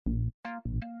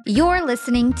You're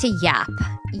listening to Yap,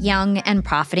 Young and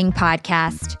Profiting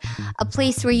Podcast, a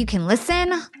place where you can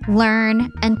listen, learn,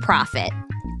 and profit.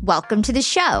 Welcome to the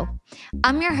show.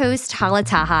 I'm your host, Hala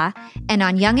Taha, and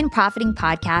on Young and Profiting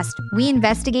Podcast, we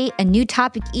investigate a new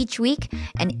topic each week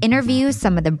and interview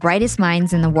some of the brightest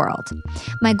minds in the world.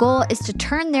 My goal is to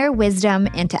turn their wisdom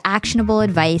into actionable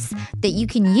advice that you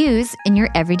can use in your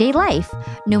everyday life,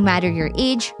 no matter your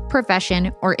age,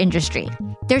 profession, or industry.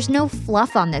 There's no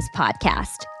fluff on this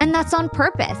podcast, and that's on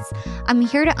purpose. I'm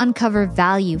here to uncover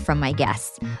value from my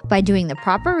guests by doing the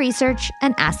proper research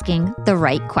and asking the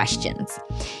right questions.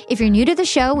 If you're new to the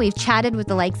show, we've chatted with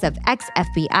the likes of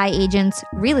ex-FBI agents,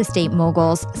 real estate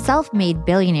moguls, self-made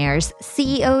billionaires,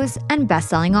 CEOs, and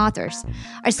best-selling authors.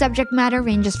 Our subject matter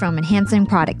ranges from enhancing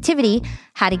productivity,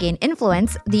 how to gain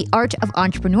influence, the art of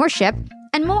entrepreneurship,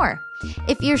 and more.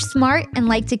 If you're smart and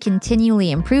like to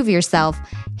continually improve yourself,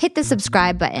 hit the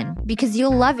subscribe button because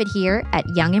you'll love it here at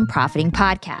Young and Profiting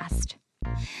Podcast.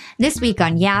 This week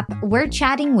on Yap, we're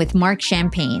chatting with Marc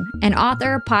Champagne, an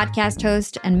author, podcast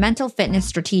host, and mental fitness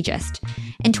strategist.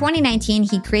 In 2019,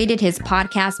 he created his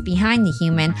podcast Behind the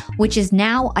Human, which is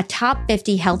now a top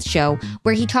 50 health show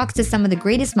where he talks to some of the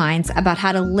greatest minds about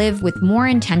how to live with more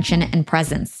intention and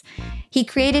presence. He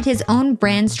created his own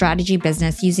brand strategy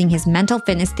business using his mental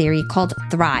fitness theory called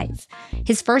Thrive.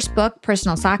 His first book,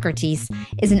 Personal Socrates,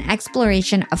 is an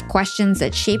exploration of questions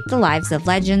that shape the lives of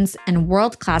legends and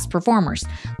world-class performers,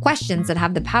 questions that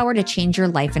have the power to change your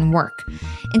life and work.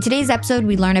 In today's episode,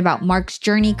 we learn about Marc's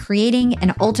journey creating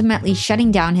and ultimately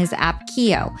shutting down his app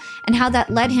Kio, and how that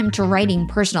led him to writing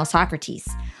Personal Socrates.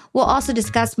 We'll also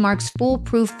discuss Marc's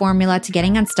foolproof formula to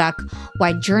getting unstuck,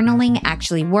 why journaling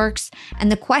actually works,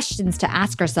 and the questions to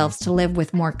ask ourselves to live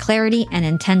with more clarity and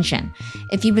intention.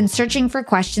 If you've been searching for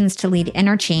questions to lead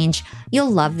inner change, you'll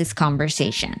love this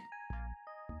conversation.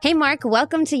 Hey, Marc,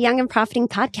 welcome to Young and Profiting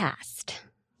Podcast.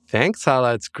 Thanks,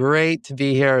 Hala. It's great to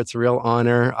be here. It's a real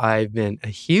honor. I've been a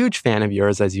huge fan of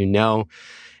yours, as you know,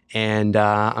 and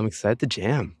I'm excited to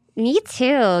jam. Me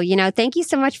too. Thank you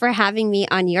so much for having me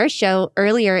on your show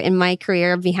earlier in my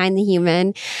career, Behind the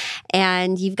Human.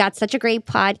 And you've got such a great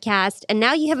podcast. And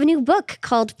now you have a new book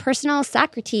called Personal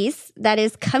Socrates that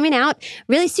is coming out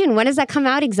really soon. When does that come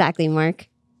out exactly, Marc?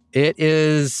 It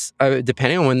is,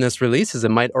 depending on when this releases,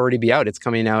 it might already be out. It's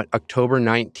coming out October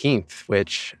 19th,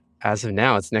 which as of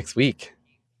now, it's next week.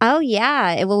 Oh,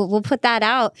 yeah. We'll put that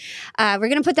out. We're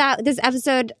going to put this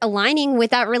episode aligning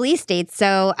with that release date.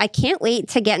 So I can't wait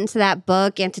to get into that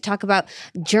book and to talk about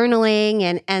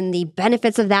journaling and the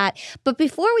benefits of that. But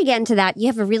before we get into that, you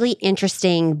have a really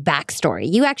interesting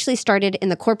backstory. You actually started in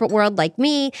the corporate world like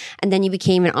me, and then you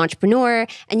became an entrepreneur,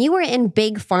 and you were in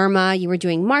big pharma. You were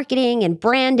doing marketing and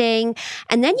branding.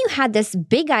 And then you had this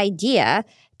big idea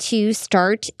to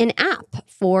start an app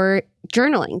for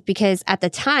journaling, because at the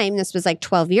time, this was like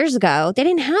 12 years ago, they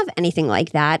didn't have anything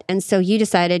like that. And so you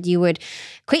decided you would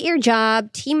quit your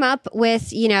job, team up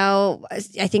with,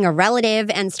 I think a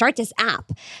relative, and start this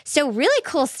app. So really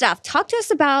cool stuff. Talk to us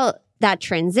about that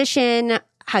transition,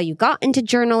 how you got into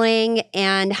journaling,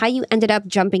 and how you ended up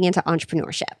jumping into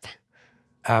entrepreneurship.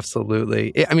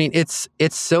 Absolutely. I mean, it's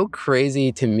so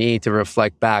crazy to me to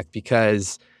reflect back,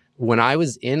 because when I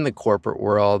was in the corporate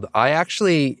world,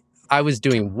 I was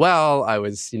doing well. I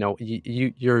was,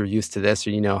 you're used to this, or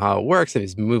you know how it works. I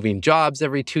was moving jobs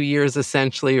every 2 years,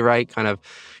 essentially, right? Kind of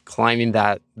climbing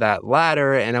that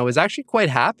ladder. And I was actually quite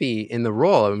happy in the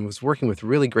role. I was working with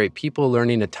really great people,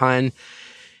 learning a ton,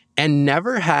 and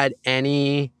never had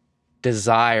any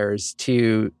desires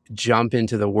to jump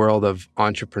into the world of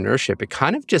entrepreneurship. It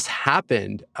kind of just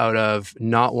happened out of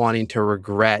not wanting to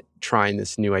regret trying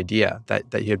this new idea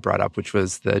that you had brought up, which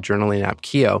was the journaling app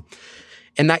Kio.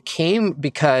 And that came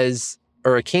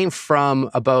it came from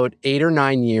about 8 or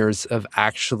 9 years of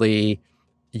actually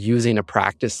using a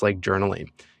practice like journaling.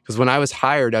 Because when I was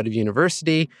hired out of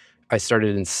university, I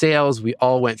started in sales. We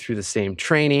all went through the same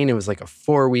training. It was like a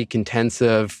 4-week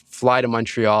intensive, fly to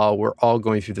Montreal. We're all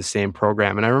going through the same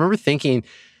program. And I remember thinking,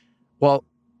 well,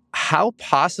 how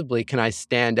possibly can I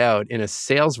stand out in a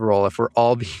sales role if we're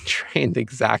all being trained the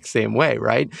exact same way,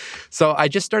 right? So I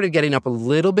just started getting up a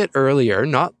little bit earlier,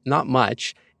 not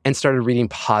much, and started reading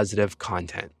positive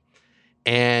content.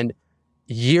 And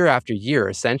year after year,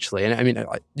 essentially, and I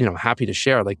mean, happy to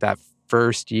share, like that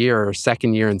first year or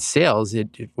second year in sales,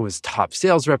 it was top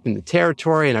sales rep in the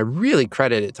territory. And I really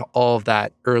credit it to all of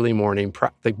that early morning,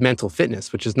 like mental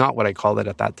fitness, which is not what I called it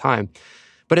at that time.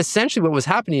 But essentially what was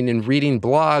happening in reading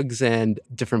blogs and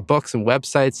different books and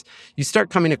websites, you start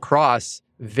coming across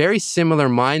very similar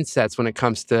mindsets when it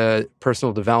comes to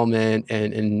personal development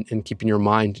and keeping your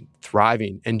mind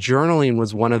thriving. And journaling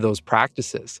was one of those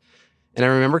practices. And I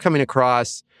remember coming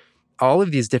across all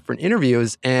of these different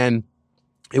interviews, and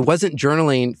it wasn't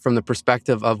journaling from the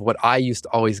perspective of what I used to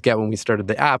always get when we started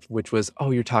the app, which was,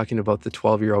 oh, you're talking about the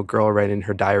 12-year-old girl writing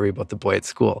her diary about the boy at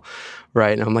school,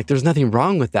 right? And I'm like, there's nothing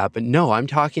wrong with that. But no, I'm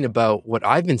talking about what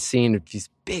I've been seeing, these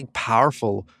big,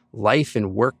 powerful life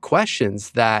and work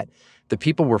questions that the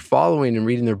people we're following and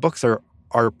reading their books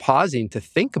are pausing to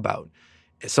think about.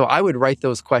 So I would write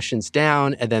those questions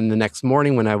down, and then the next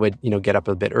morning when I would, get up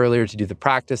a bit earlier to do the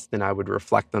practice, then I would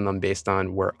reflect on them based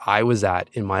on where I was at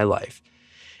in my life.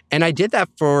 And I did that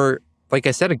for, like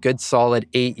I said, a good solid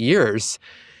 8 years.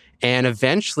 And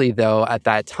eventually, though, at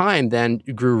that time, then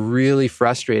grew really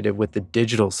frustrated with the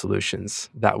digital solutions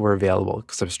that were available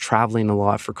because I was traveling a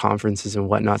lot for conferences and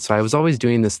whatnot. So I was always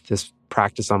doing this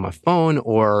practice on my phone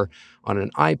or on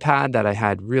an iPad that I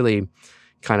had really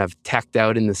kind of teched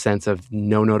out in the sense of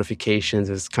no notifications.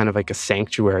 It was kind of like a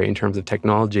sanctuary in terms of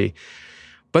technology.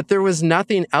 But there was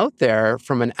nothing out there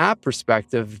from an app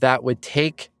perspective that would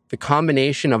take the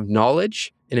combination of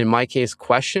knowledge, and in my case,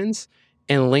 questions,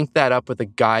 and link that up with a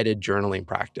guided journaling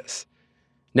practice.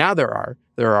 Now there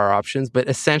are options, but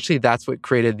essentially that's what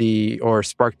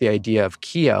sparked the idea of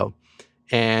Kio.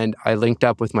 And I linked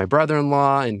up with my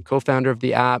brother-in-law and co-founder of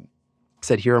the app,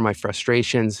 said, here are my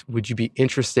frustrations. Would you be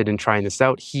interested in trying this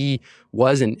out? He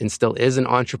was and still is an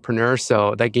entrepreneur.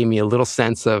 So that gave me a little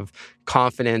sense of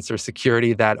confidence or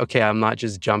security that, okay, I'm not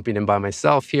just jumping in by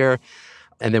myself here.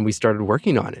 And then we started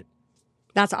working on it.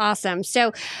 That's awesome.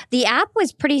 So the app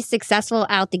was pretty successful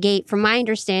out the gate. From my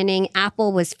understanding,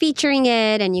 Apple was featuring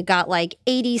it and you got like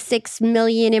 86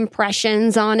 million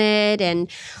impressions on it and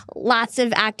lots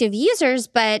of active users,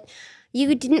 but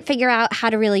you didn't figure out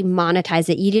how to really monetize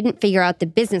it. You didn't figure out the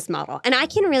business model. And I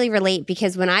can really relate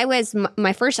because when I was,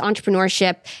 my first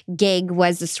entrepreneurship gig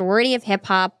was the Sorority of Hip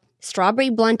Hop,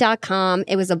 strawberryblunt.com.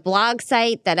 It was a blog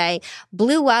site that I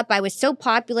blew up. I was so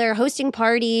popular hosting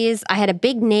parties. I had a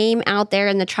big name out there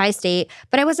in the tri-state,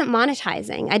 but I wasn't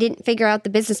monetizing. I didn't figure out the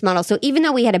business model. So even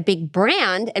though we had a big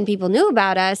brand and people knew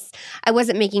about us, I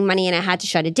wasn't making money and I had to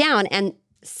shut it down. And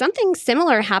something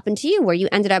similar happened to you where you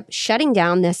ended up shutting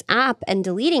down this app and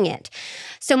deleting it.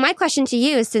 So my question to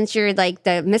you, since you're like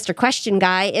the Mr. Question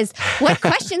guy, is what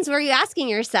questions were you asking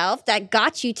yourself that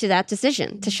got you to that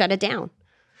decision to shut it down?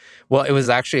 Well, it was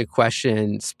actually a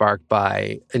question sparked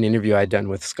by an interview I'd done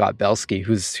with Scott Belsky,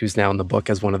 who's now in the book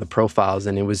as one of the profiles.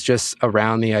 And it was just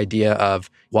around the idea of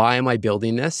why am I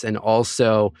building this? And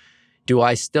also, do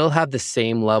I still have the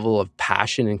same level of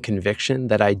passion and conviction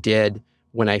that I did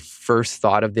when I first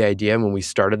thought of the idea when we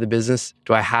started the business?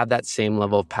 Do I have that same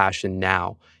level of passion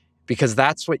now? Because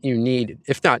that's what you need.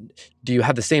 If not, do you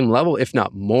have the same level? If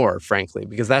not more, frankly,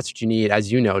 because that's what you need,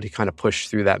 as you know, to kind of push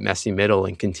through that messy middle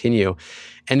and continue.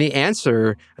 And the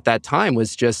answer at that time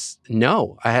was just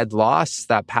no. I had lost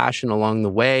that passion along the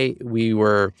way. We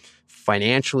were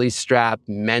financially strapped,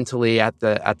 mentally at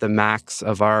the max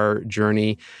of our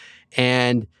journey.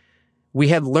 And we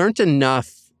had learned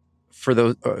enough for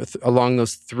those along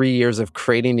those 3 years of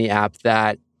creating the app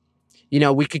that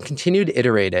we could continue to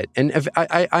iterate it. And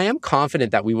I am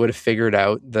confident that we would have figured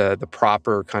out the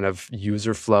proper kind of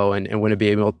user flow and would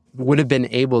have been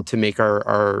able to make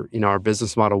our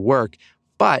business model work.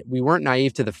 But we weren't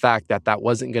naive to the fact that that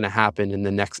wasn't going to happen in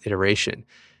the next iteration.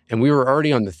 And we were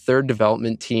already on the third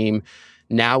development team.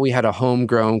 Now we had a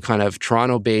homegrown kind of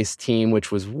Toronto-based team,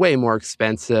 which was way more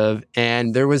expensive.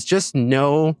 And there was just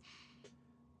not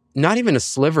even a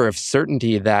sliver of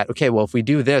certainty that, okay, well, if we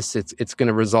do this, it's going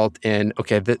to result in,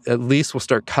 at least we'll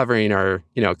start covering our,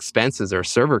 expenses or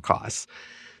server costs.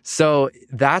 So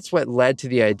that's what led to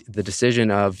the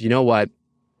decision of,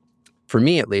 for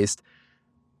me at least,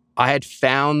 I had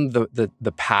found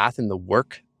the path and the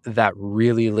work that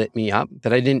really lit me up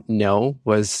that I didn't know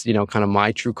was, kind of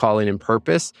my true calling and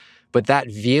purpose. But that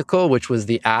vehicle, which was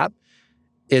the app,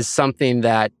 is something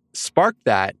that sparked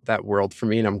that world for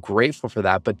me, and I'm grateful for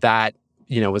that. But that,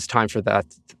 was time for that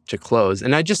to close.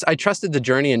 And I trusted the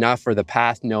journey enough or the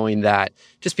path, knowing that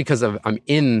just because I'm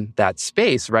in that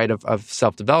space, right, of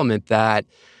self-development, that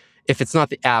if it's not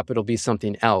the app, it'll be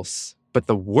something else. But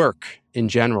the work in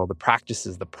general, the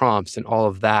practices, the prompts, and all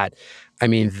of that,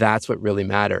 that's what really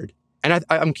mattered. And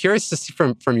I'm curious to see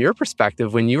from your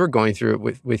perspective, when you were going through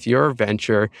it with your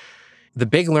venture, the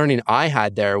big learning I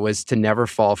had there was to never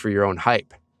fall for your own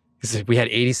hype. We had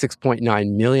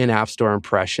 86.9 million App Store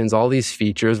impressions, all these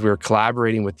features. We were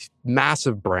collaborating with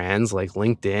massive brands like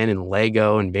LinkedIn and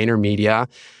Lego and VaynerMedia,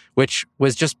 which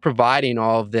was just providing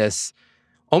all of this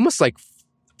almost like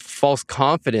false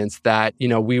confidence that,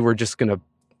 we were just going to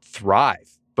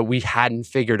thrive, but we hadn't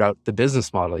figured out the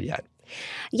business model yet.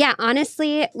 Yeah,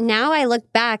 honestly, now I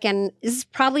look back, and this is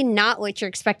probably not what you're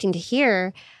expecting to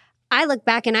hear. I look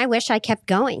back and I wish I kept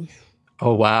going.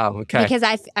 Oh, wow. Okay. Because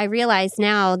I realize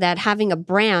now that having a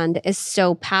brand is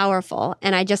so powerful,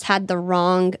 and I just had the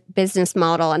wrong business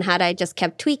model. And had I just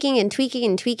kept tweaking and tweaking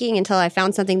and tweaking until I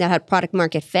found something that had product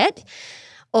market fit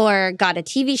or got a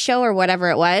TV show or whatever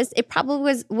it was, it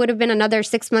probably would have been another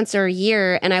 6 months or a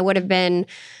year, and I would have been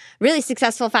really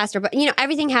successful faster. But,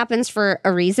 everything happens for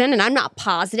a reason, and I'm not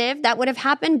positive that would have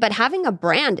happened, but having a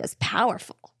brand is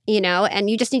powerful. And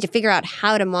you just need to figure out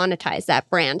how to monetize that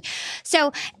brand.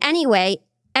 So anyway,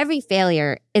 every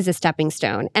failure is a stepping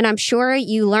stone. And I'm sure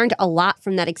you learned a lot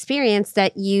from that experience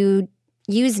that you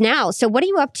use now. So what are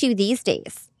you up to these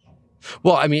days?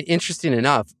 Well, I mean, interesting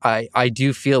enough, I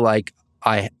do feel like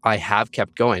I have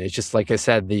kept going. It's just like I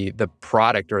said, the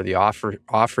product or the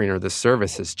offering or the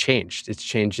service has changed. It's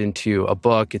changed into a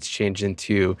book. It's changed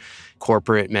into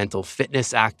corporate mental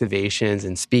fitness activations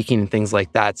and speaking and things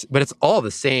like that. But it's all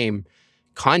the same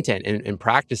content and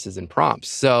practices and prompts.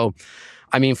 So,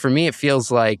 I mean, for me, it feels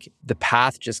like the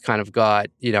path just kind of got,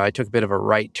 I took a bit of a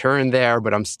right turn there,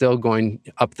 but I'm still going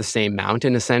up the same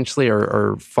mountain essentially,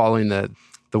 or following the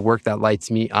work that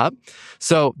lights me up.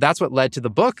 So that's what led to the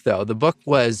book, though. The book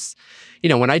was,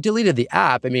 when I deleted the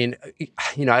app, I mean,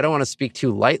 I don't want to speak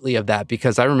too lightly of that,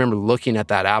 because I remember looking at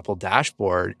that Apple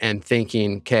dashboard and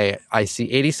thinking, okay, I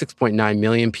see 86.9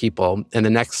 million people, and the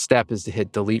next step is to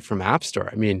hit delete from App Store.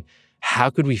 I mean, how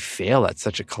could we fail at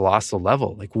such a colossal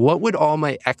level? Like, what would all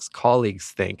my ex-colleagues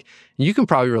think? And you can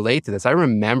probably relate to this. I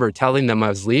remember telling them I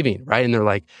was leaving, right? And they're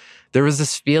like, there was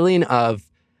this feeling of,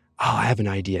 oh, I have an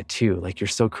idea too. Like, you're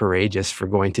so courageous for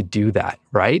going to do that,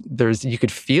 right? You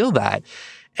could feel that.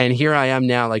 And here I am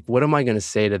now, like, what am I going to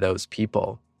say to those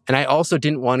people? And I also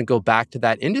didn't want to go back to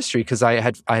that industry because I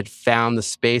had found the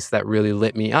space that really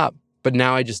lit me up. But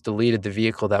now I just deleted the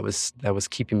vehicle that was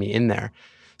keeping me in there.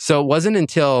 So it wasn't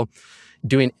until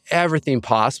doing everything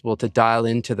possible to dial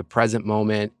into the present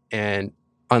moment and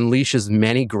unleash as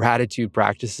many gratitude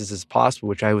practices as possible,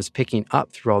 which I was picking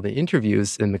up through all the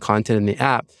interviews and the content in the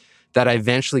app, that I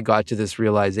eventually got to this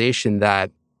realization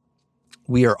that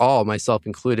we are all, myself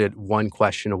included, one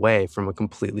question away from a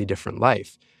completely different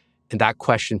life. And that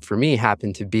question for me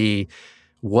happened to be,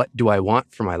 what do I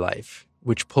want for my life?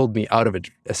 Which pulled me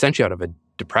essentially out of a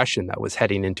depression that was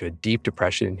heading into a deep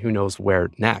depression, and who knows where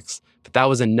next. But that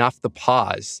was enough to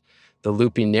pause the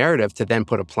looping narrative to then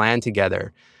put a plan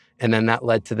together. And then that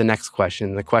led to the next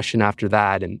question, the question after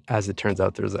that. And as it turns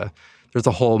out, there's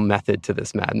a whole method to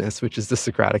this madness, which is the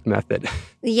Socratic method.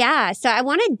 Yeah. So I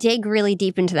want to dig really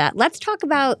deep into that. Let's talk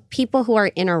about people who are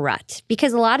in a rut,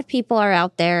 because a lot of people are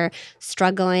out there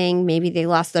struggling. Maybe they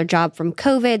lost their job from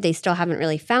COVID. They still haven't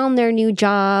really found their new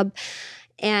job.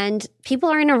 And people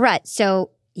are in a rut.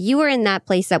 So you were in that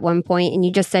place at one point, and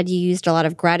you just said you used a lot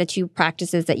of gratitude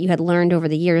practices that you had learned over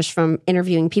the years from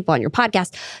interviewing people on your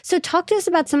podcast. So talk to us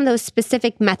about some of those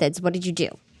specific methods. What did you do?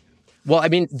 Well, I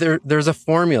mean, there's a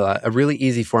formula, a really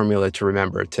easy formula to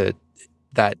remember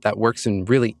that works in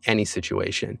really any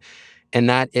situation. And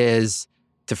that is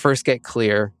to first get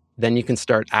clear, then you can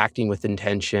start acting with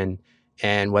intention.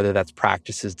 And whether that's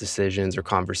practices, decisions, or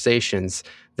conversations,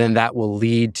 then that will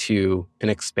lead to an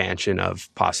expansion of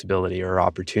possibility or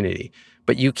opportunity.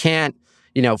 But you can't,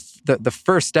 the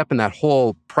first step in that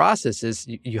whole process is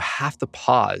you have to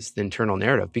pause the internal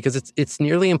narrative, because it's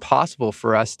nearly impossible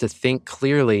for us to think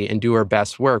clearly and do our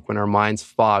best work when our mind's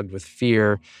fogged with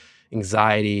fear,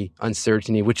 anxiety,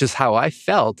 uncertainty, which is how I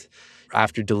felt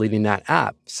after deleting that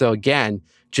app. So again,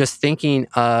 just thinking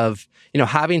of,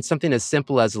 having something as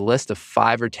simple as a list of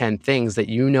 5 or 10 things that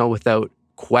without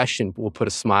question will put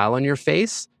a smile on your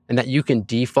face, and that you can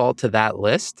default to that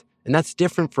list. And that's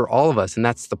different for all of us. And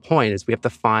that's the point, is we have to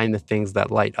find the things that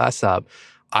light us up.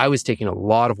 I was taking a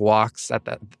lot of walks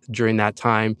during that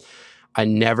time. I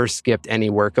never skipped any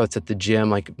workouts at the gym.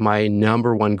 Like, my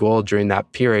number one goal during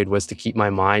that period was to keep my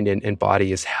mind and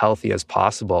body as healthy as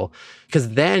possible,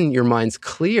 because then your mind's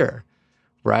clear.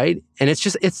 Right? And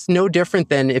it's no different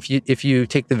than if you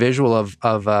take the visual of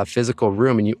a physical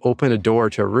room and you open a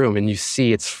door to a room and you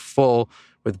see it's full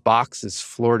with boxes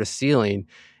floor to ceiling,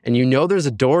 and there's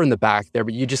a door in the back there,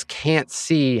 but you just can't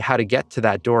see how to get to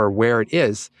that door or where it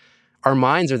is. Our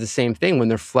minds are the same thing when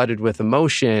they're flooded with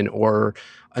emotion or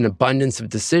an abundance of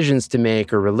decisions to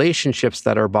make or relationships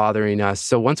that are bothering us.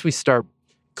 So once we start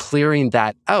clearing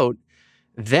that out,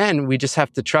 then we just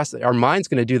have to trust that our mind's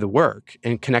going to do the work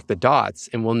and connect the dots,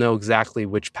 and we'll know exactly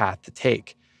which path to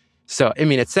take. So, I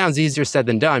mean, it sounds easier said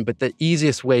than done, but the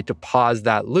easiest way to pause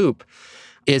that loop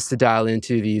is to dial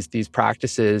into these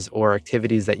practices or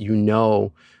activities that you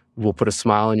know will put a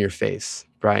smile on your face,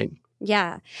 right?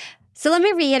 Yeah. So let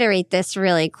me reiterate this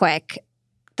really quick.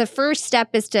 The first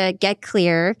step is to get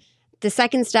clear. The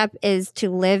second step is to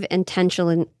live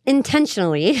intentionally.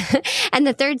 And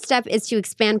the third step is to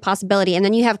expand possibility. And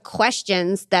then you have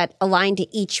questions that align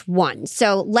to each one.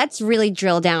 So let's really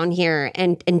drill down here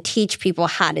and teach people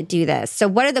how to do this. So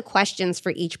what are the questions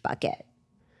for each bucket?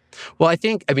 Well,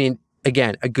 I mean,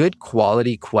 again, a good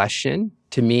quality question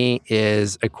to me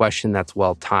is a question that's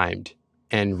well timed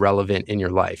and relevant in your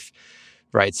life,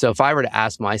 right? So if I were to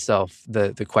ask myself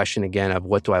the question again of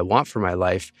what do I want for my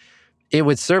life, it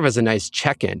would serve as a nice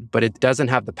check-in, but it doesn't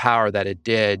have the power that it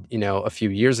did, a few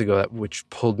years ago, which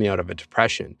pulled me out of a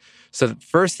depression. So the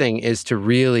first thing is to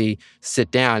really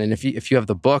sit down, and if you have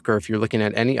the book or if you're looking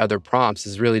at any other prompts,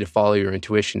 is really to follow your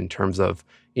intuition in terms of,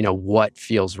 what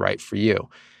feels right for you.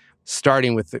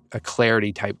 Starting with a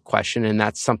clarity type question, and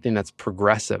that's something that's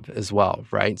progressive as well,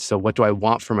 right? So what do I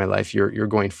want for my life? You're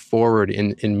going forward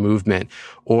in movement.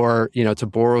 Or, to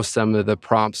borrow some of the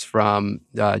prompts from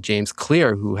James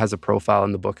Clear, who has a profile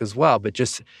in the book as well, but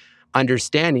just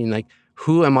understanding, like,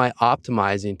 who am I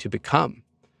optimizing to become,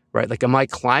 right? Like, am I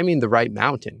climbing the right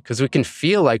mountain? Because we can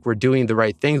feel like we're doing the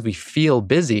right things. We feel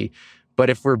busy, but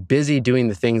if we're busy doing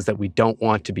the things that we don't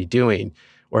want to be doing,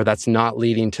 or that's not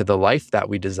leading to the life that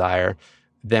we desire,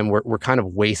 then we're kind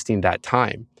of wasting that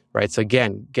time, right? So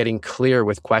again, getting clear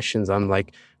with questions on,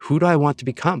 like, who do I want to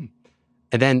become?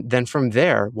 And then from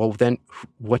there, well, then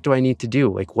what do I need to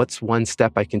do? Like, what's one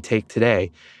step I can take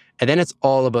today? And then it's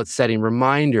all about setting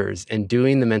reminders and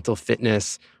doing the mental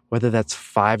fitness, whether that's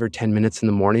 5 or 10 minutes in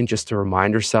the morning, just to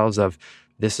remind ourselves of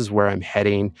this is where I'm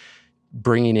heading.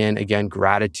 Bringing in, again,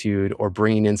 gratitude, or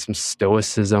bringing in some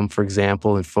stoicism, for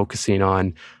example, and focusing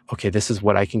on, okay, this is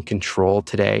what I can control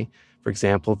today. For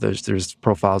example, there's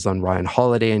profiles on Ryan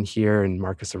Holiday in here and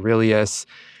Marcus Aurelius.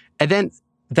 And then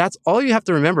that's all you have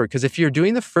to remember, because if you're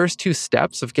doing the first 2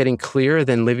 steps of getting clear,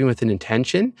 then living with an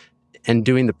intention and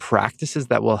doing the practices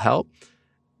that will help,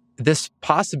 this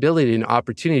possibility and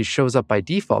opportunity shows up by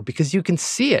default because you can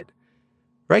see it.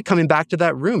 Right? Coming back to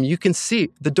that room, you can see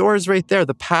the door is right there.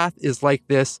 The path is like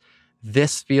this.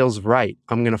 This feels right.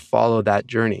 I'm going to follow that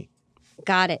journey.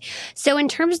 Got it. So in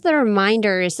terms of the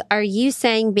reminders, are you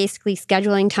saying basically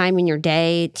scheduling time in your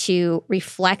day to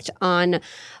reflect on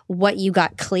what you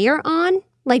got clear on?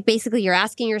 Like, basically you're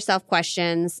asking yourself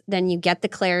questions, then you get the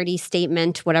clarity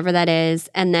statement, whatever that is,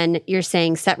 and then you're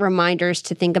saying set reminders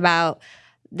to think about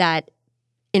that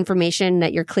information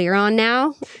that you're clear on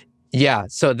now? Yeah.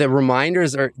 So the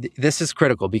reminders this is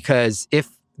critical, because if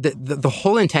the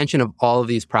whole intention of all of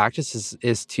these practices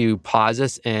is to pause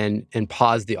us and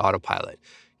pause the autopilot.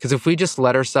 Because if we just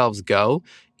let ourselves go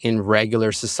in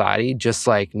regular society, just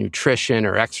like nutrition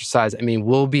or exercise, I mean,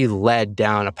 we'll be led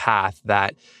down a path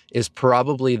that is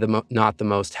probably not the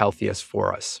most healthiest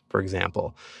for us, for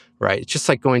example, right? It's just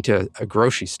like going to a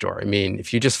grocery store. I mean,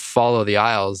 if you just follow the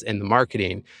aisles in the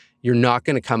marketing, you're not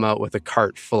going to come out with a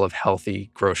cart full of healthy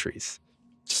groceries.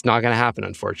 It's just not going to happen,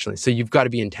 unfortunately. So you've got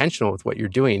to be intentional with what you're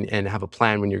doing and have a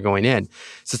plan when you're going in.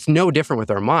 So it's no different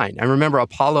with our mind. I remember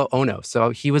Apollo Ono.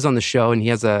 So he was on the show, and he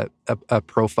has a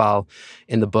profile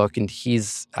in the book. And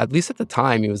he's, at least at the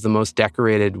time, he was the most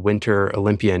decorated Winter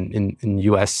Olympian in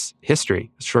U.S. history,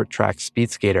 short track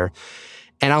speed skater.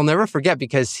 And I'll never forget,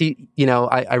 because he,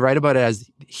 I write about it as,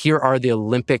 here are the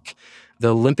Olympic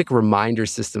reminder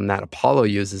system that Apollo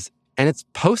uses, and it's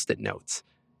Post-it notes.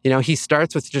 He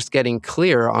starts with just getting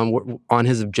clear on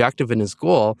his objective and his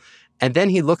goal, and then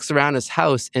he looks around his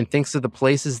house and thinks of the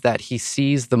places that he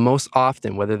sees the most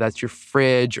often, whether that's your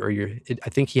fridge or I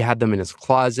think he had them in his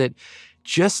closet,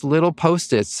 just little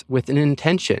Post-its with an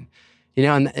intention.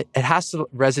 And it has to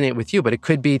resonate with you, but it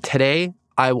could be, today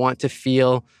I want to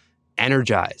feel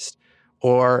energized,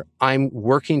 or I'm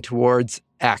working towards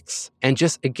X. And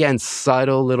just, again,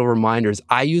 subtle little reminders.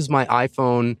 I use my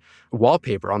iPhone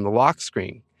wallpaper on the lock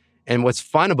screen. And what's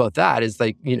fun about that is,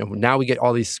 like, now we get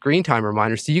all these screen time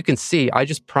reminders. So you can see, I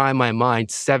just prime my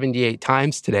mind 78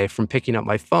 times today from picking up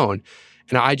my phone.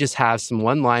 And I just have some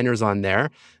one-liners on there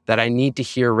that I need to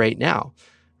hear right now,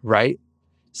 right?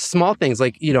 Small things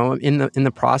like, in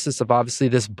the process of, obviously,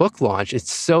 this book launch,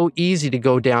 it's so easy to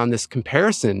go down this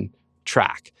comparison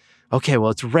track. Okay,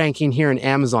 well, it's ranking here in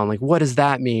Amazon. Like, what does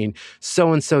that mean?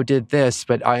 So-and-so did this,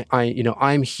 but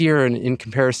I'm here in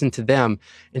comparison to them.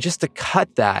 And just to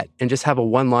cut that and just have a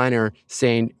one-liner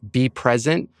saying, be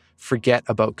present, forget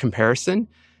about comparison,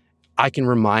 I can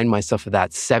remind myself of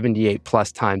that 78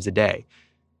 plus times a day.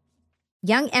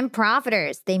 Young and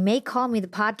Profiters. They may call me the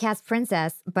podcast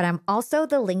princess, but I'm also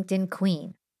the LinkedIn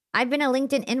queen. I've been a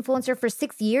LinkedIn influencer for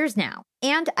 6 years now,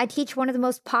 and I teach one of the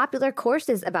most popular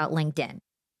courses about LinkedIn.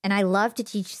 And I love to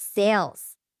teach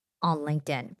sales on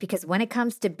LinkedIn because when it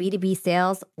comes to B2B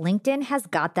sales, LinkedIn has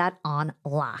got that on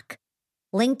lock.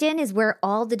 LinkedIn is where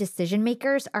all the decision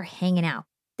makers are hanging out.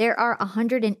 There are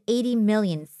 180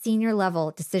 million senior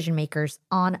level decision makers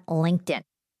on LinkedIn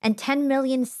and 10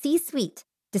 million C-suite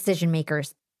decision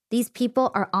makers. These people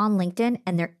are on LinkedIn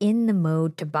and they're in the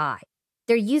mode to buy.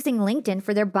 They're using LinkedIn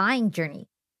for their buying journey,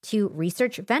 to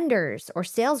research vendors or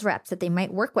sales reps that they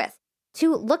might work with,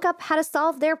 to look up how to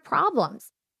solve their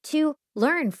problems, to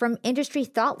learn from industry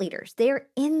thought leaders. They are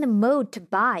in the mode to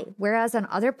buy, whereas on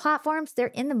other platforms, they're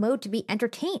in the mode to be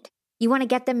entertained. You want to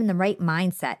get them in the right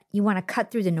mindset. You want to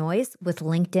cut through the noise with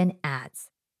LinkedIn ads.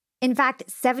 In fact,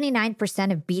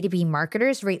 79% of B2B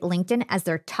marketers rate LinkedIn as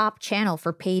their top channel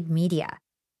for paid media.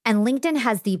 And LinkedIn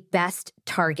has the best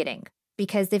targeting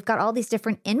because they've got all these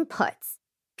different inputs.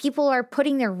 People are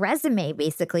putting their resume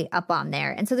basically up on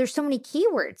there. And so there's so many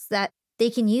keywords that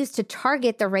they can use to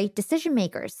target the right decision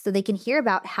makers so they can hear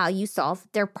about how you solve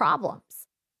their problems.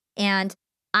 And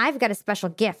I've got a special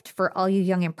gift for all you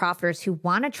young and profiters who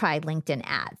want to try LinkedIn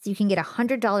ads. You can get a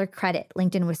 $100 credit.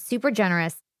 LinkedIn was super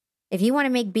generous. If you want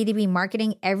to make B2B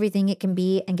marketing everything it can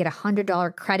be and get a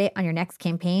 $100 credit on your next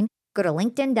campaign, go to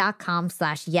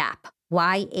linkedin.com/yap,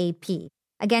 Y-A-P.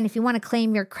 Again, if you want to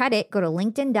claim your credit, go to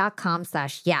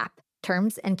linkedin.com/yap.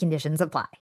 Terms and conditions apply.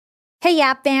 Hey,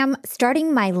 Yap fam.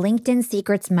 Starting my LinkedIn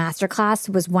Secrets Masterclass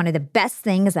was one of the best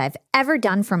things I've ever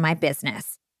done for my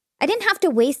business. I didn't have to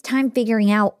waste time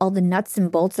figuring out all the nuts and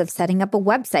bolts of setting up a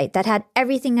website that had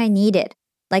everything I needed,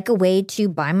 like a way to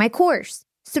buy my course,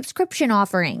 subscription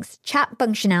offerings, chat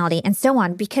functionality, and so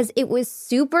on, because it was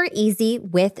super easy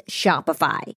with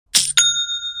Shopify.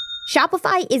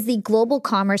 Shopify is the global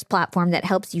commerce platform that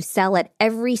helps you sell at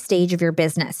every stage of your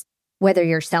business. Whether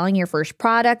you're selling your first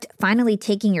product, finally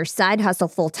taking your side hustle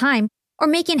full-time, or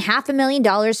making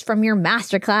 $500,000 from your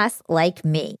masterclass like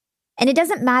me. And it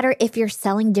doesn't matter if you're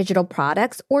selling digital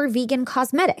products or vegan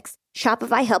cosmetics.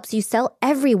 Shopify helps you sell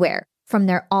everywhere, from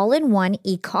their all-in-one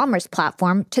e-commerce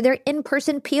platform to their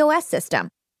in-person POS system.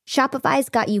 Shopify's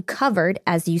got you covered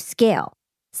as you scale.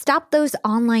 Stop those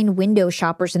online window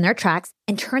shoppers in their tracks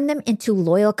and turn them into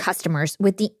loyal customers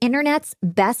with the internet's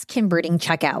best converting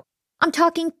checkout. I'm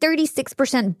talking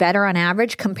 36% better on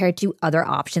average compared to other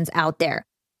options out there.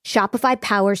 Shopify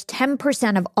powers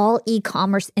 10% of all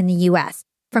e-commerce in the US,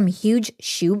 from huge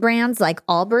shoe brands like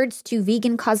Allbirds to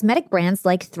vegan cosmetic brands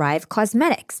like Thrive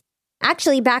Cosmetics.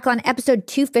 Actually, back on episode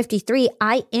 253,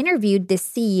 I interviewed the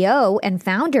CEO and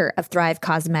founder of Thrive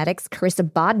Cosmetics, Carissa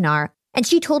Bodnar, and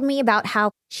she told me about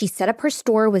how she set up her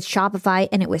store with Shopify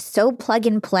and it was so plug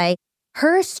and play.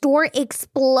 Her store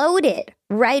exploded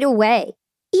right away.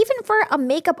 Even for a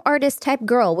makeup artist type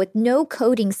girl with no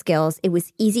coding skills, it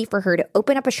was easy for her to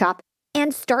open up a shop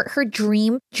and start her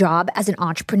dream job as an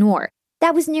entrepreneur.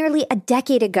 That was nearly a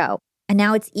decade ago. And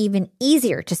now it's even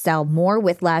easier to sell more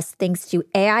with less thanks to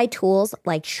AI tools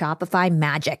like Shopify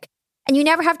Magic. And you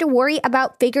never have to worry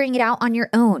about figuring it out on your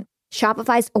own.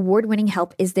 Shopify's award-winning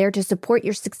help is there to support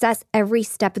your success every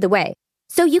step of the way.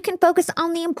 So you can focus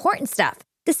on the important stuff,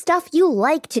 the stuff you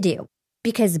like to do.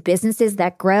 Because businesses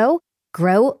that grow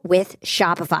with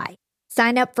Shopify.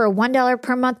 Sign up for a $1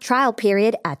 per month trial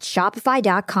period at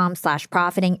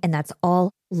shopify.com/profiting, and that's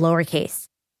all lowercase.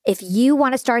 If you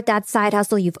want to start that side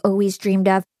hustle you've always dreamed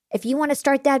of, if you want to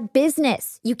start that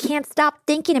business you can't stop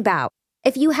thinking about,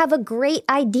 if you have a great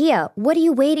idea, what are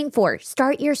you waiting for?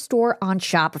 Start your store on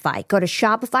Shopify. Go to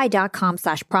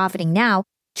shopify.com/profiting now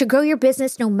to grow your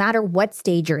business no matter what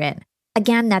stage you're in.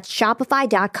 Again, that's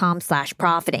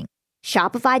shopify.com/profiting.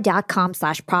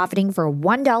 Shopify.com/profiting for a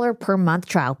 $1 per month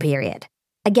trial period.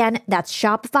 Again, that's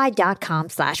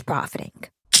shopify.com/profiting.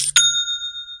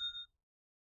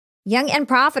 Young and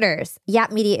Profiters.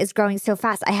 Yap Media is growing so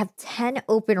fast. I have 10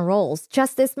 open roles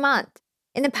just this month.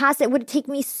 In the past, it would take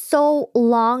me so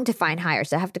long to find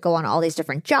hires. I have to go on all these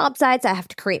different job sites. I have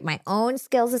to create my own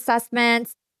skills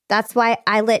assessments. That's why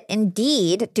I let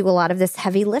Indeed do a lot of this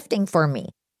heavy lifting for me.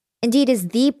 Indeed is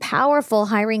the powerful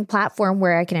hiring platform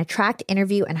where I can attract,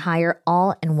 interview, and hire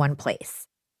all in one place.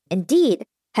 Indeed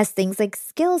has things like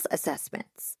skills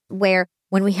assessments, where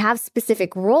when we have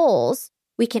specific roles,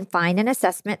 we can find an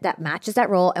assessment that matches that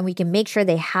role and we can make sure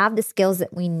they have the skills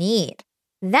that we need.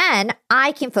 Then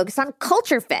I can focus on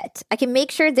culture fit. I can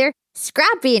make sure they're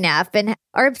scrappy enough and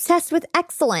are obsessed with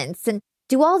excellence and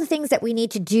do all the things that we need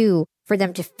to do for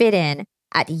them to fit in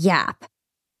at Yap.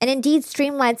 And Indeed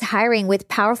streamlines hiring with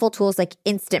powerful tools like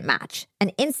Instant Match. An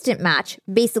Instant Match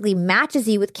basically matches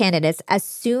you with candidates as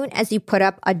soon as you put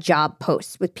up a job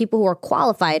post with people who are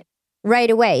qualified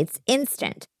right away. It's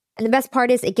instant. And the best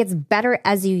part is it gets better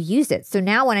as you use it. So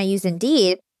now when I use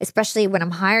Indeed, especially when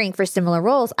I'm hiring for similar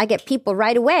roles, I get people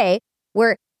right away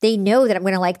where they know that I'm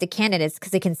going to like the candidates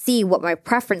because they can see what my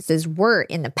preferences were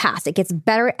in the past. It gets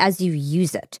better as you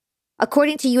use it.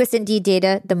 According to US Indeed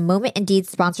data, the moment Indeed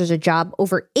sponsors a job,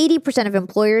 over 80% of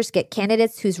employers get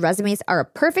candidates whose resumes are a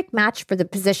perfect match for the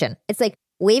position. It's like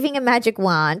waving a magic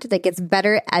wand that gets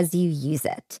better as you use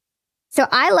it. So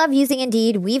I love using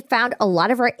Indeed. We've found a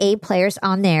lot of our A players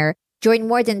on there. Join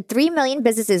more than 3 million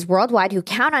businesses worldwide who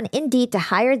count on Indeed to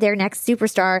hire their next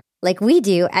superstar like we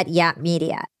do at Yap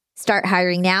Media. Start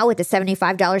hiring now with a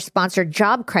 $75 sponsored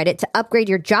job credit to upgrade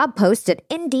your job post at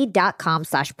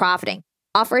Indeed.com/profiting.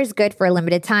 Offer is good for a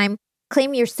limited time.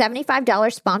 Claim your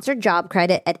 $75 sponsored job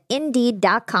credit at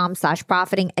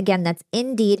Indeed.com/profiting. Again, that's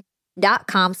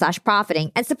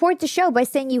Indeed.com/profiting. And support the show by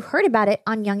saying you heard about it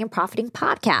on Young and Profiting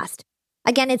Podcast.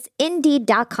 Again, it's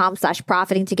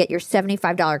Indeed.com/profiting to get your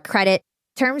 $75 credit.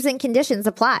 Terms and conditions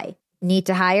apply. Need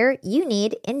to hire? You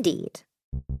need Indeed.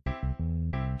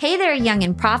 Hey there, Young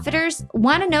and Profiters.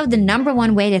 Want to know the number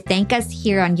one way to thank us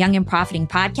here on Young and Profiting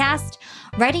Podcast?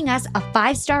 Writing us a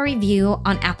 5-star review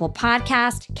on Apple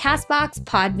Podcast, CastBox,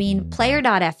 Podbean,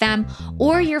 Player.fm,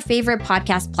 or your favorite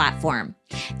podcast platform.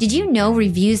 Did you know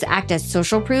reviews act as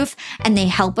social proof and they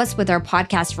help us with our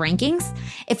podcast rankings?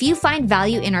 If you find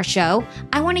value in our show,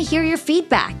 I want to hear your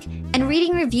feedback. And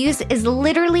reading reviews is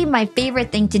literally my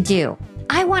favorite thing to do.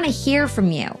 I want to hear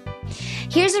from you.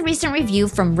 Here's a recent review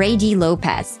from Ray D.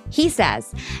 Lopez. He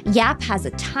says, Yap has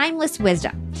a timeless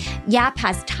wisdom. Yap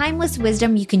has timeless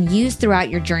wisdom you can use throughout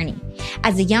your journey.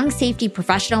 As a young safety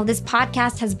professional, this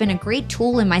podcast has been a great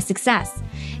tool in my success.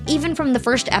 Even from the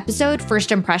first episode,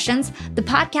 First Impressions, the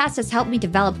podcast has helped me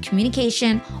develop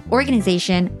communication,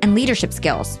 organization, and leadership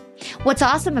skills. What's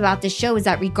awesome about this show is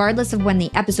that regardless of when the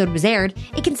episode was aired,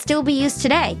 it can still be used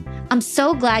today. I'm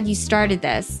so glad you started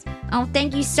this. Oh,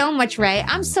 thank you so much, Ray.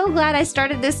 I'm so glad I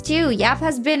started this too. Yap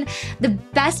has been the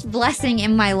best blessing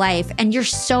in my life, and you're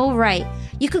so right.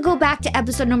 You could go back to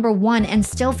episode number 1 and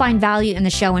still find value in the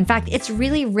show. In fact, it's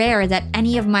really rare that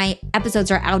any of my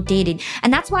episodes are outdated.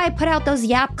 And that's why I put out those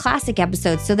Yap Classic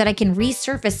episodes so that I can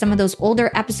resurface some of those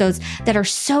older episodes that are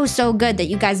so good that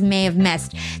you guys may have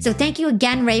missed. So thank you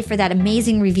again, Ray, for that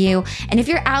amazing review. And if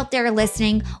you're out there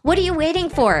listening, what are you waiting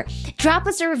for? Drop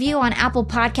us a review on Apple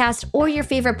Podcasts or your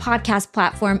favorite podcast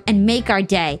platform and make our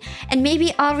day. And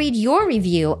maybe I'll read your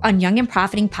review on Young and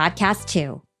Profiting Podcast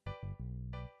too.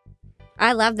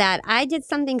 I love that. I did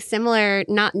something similar,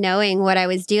 not knowing what I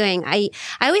was doing. I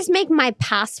always make my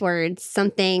passwords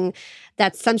something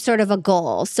that's some sort of a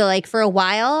goal. So like for a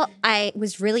while, I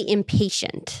was really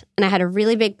impatient and I had a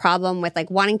really big problem with like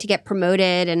wanting to get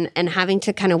promoted and having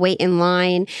to kind of wait in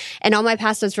line. And all my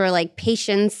passwords were like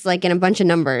patience, like in a bunch of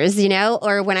numbers, you know,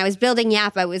 or when I was building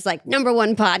Yap, I was like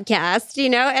 #1 podcast, you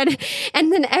know, and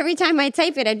then every time I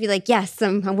type it, I'd be like, yes,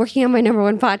 I'm working on my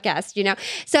 #1 podcast, you know?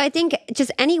 So I think just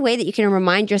any way that you can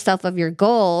remind yourself of your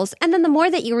goals. And then the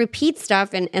more that you repeat stuff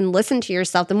and listen to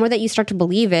yourself, the more that you start to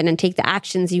believe it and take the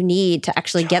actions you need to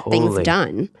actually get things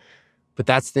done. But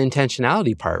that's the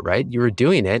intentionality part, right? You were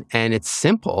doing it and it's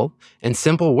simple and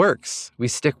simple works. We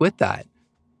stick with that.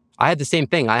 I had the same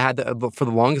thing. For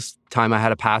the longest time, I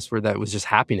had a password that was just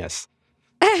happiness.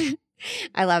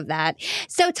 I love that.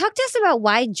 So talk to us about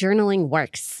why journaling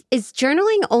works. Is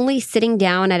journaling only sitting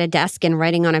down at a desk and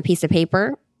writing on a piece of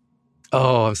paper?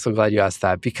 Oh, I'm so glad you asked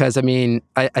that because, I mean,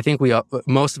 I think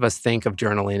most of us think of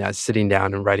journaling as sitting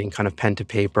down and writing kind of pen to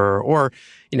paper or,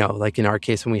 you know, like in our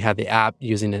case, when we had the app,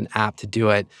 using an app to do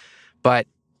it. But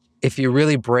if you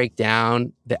really break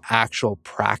down the actual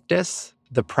practice,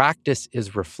 the practice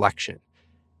is reflection.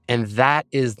 And that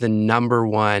is the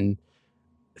 #1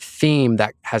 theme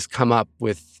that has come up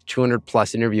with 200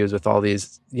 plus interviews with all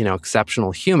these, you know,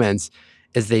 exceptional humans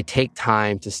is they take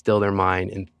time to still their mind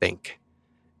and think.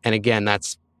 And again,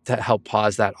 that's to help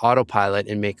pause that autopilot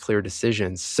and make clear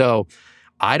decisions. So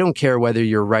I don't care whether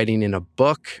you're writing in a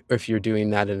book or if you're doing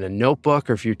that in a notebook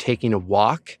or if you're taking a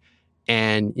walk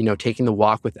and, you know, taking the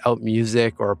walk without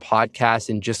music or a podcast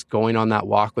and just going on that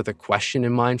walk with a question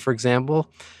in mind, for example,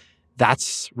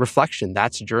 that's reflection,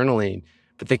 that's journaling.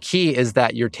 But the key is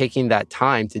that you're taking that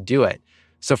time to do it.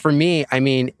 So for me, I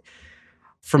mean,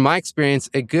 from my experience,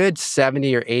 a good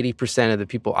 70 or 80% of the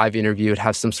people I've interviewed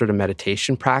have some sort of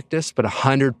meditation practice, but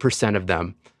 100% of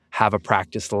them have a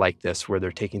practice like this where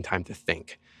they're taking time to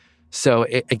think. So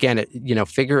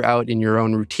figure out in your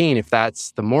own routine, if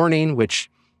that's the morning, which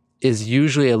is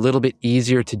usually a little bit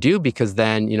easier to do because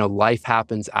then, life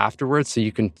happens afterwards. So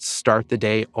you can start the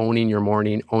day owning your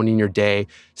morning, owning your day,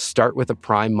 start with a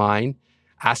prime mind,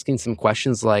 asking some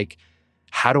questions like,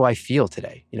 how do I feel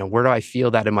today? Where do I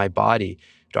feel that in my body?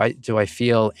 Do I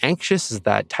feel anxious? Is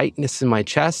that tightness in my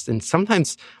chest? And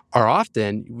sometimes or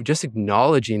often just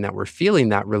acknowledging that we're feeling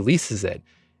that releases it.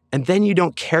 And then you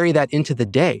don't carry that into the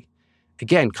day.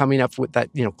 Again, coming up with that,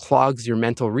 clogs your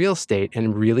mental real estate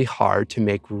and really hard to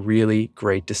make really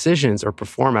great decisions or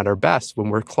perform at our best when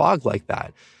we're clogged like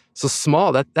that. So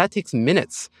small, that takes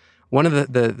minutes. One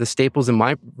of the staples in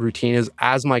my routine is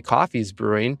as my coffee's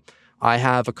brewing, I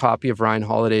have a copy of Ryan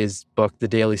Holiday's book, The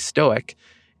Daily Stoic,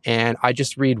 and I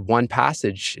just read one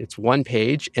passage. It's one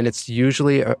page, and it's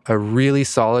usually a really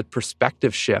solid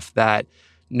perspective shift that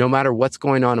no matter what's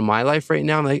going on in my life right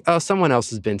now, I'm like, oh, someone else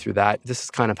has been through that. This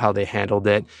is kind of how they handled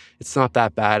it. It's not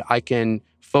that bad. I can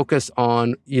focus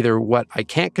on either what I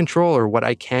can't control or what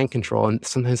I can control, and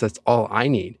sometimes that's all I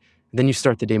need. And then you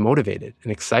start the day motivated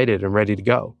and excited and ready to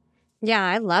go. Yeah,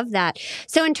 I love that.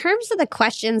 So in terms of the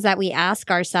questions that we ask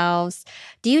ourselves,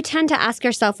 do you tend to ask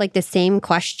yourself like the same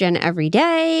question every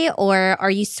day, or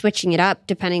are you switching it up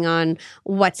depending on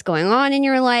what's going on in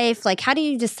your life? Like, how do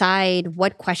you decide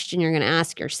what question you're going to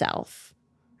ask yourself?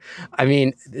 I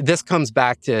mean, this comes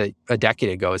back to a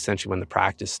decade ago, essentially, when the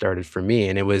practice started for me.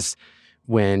 And it was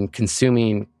when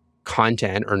consuming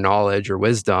content or knowledge or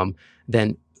wisdom,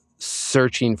 then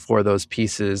searching for those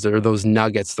pieces or those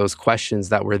nuggets, those questions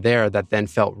that were there that then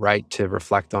felt right to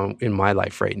reflect on in my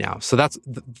life right now. So that's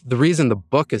the reason the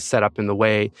book is set up in the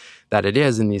way that it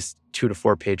is in these 2 to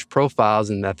 4 page profiles,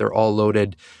 and that they're all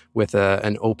loaded with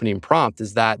an opening prompt,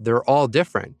 is that they're all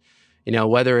different.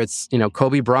 Whether it's,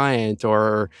 Kobe Bryant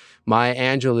or Maya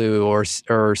Angelou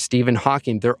or Stephen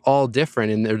Hawking, they're all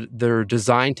different, and they're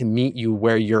designed to meet you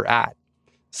where you're at.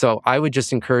 So I would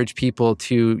just encourage people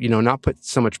to, not put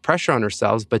so much pressure on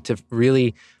ourselves, but to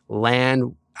really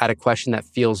land at a question that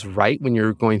feels right when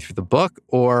you're going through the book.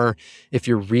 Or if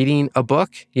you're reading a book,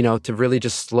 to really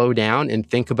just slow down and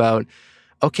think about,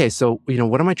 okay, so,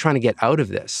 what am I trying to get out of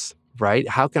this, right?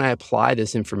 How can I apply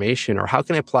this information, or how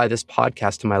can I apply this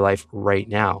podcast to my life right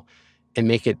now and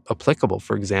make it applicable,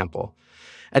 for example?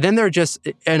 And then there are just,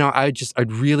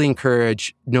 I'd really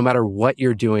encourage, no matter what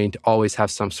you're doing, to always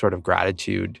have some sort of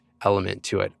gratitude element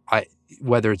to it.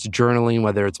 Whether it's journaling,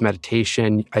 whether it's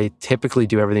meditation, I typically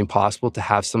do everything possible to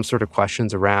have some sort of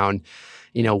questions around,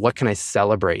 what can I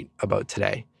celebrate about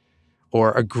today?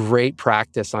 Or a great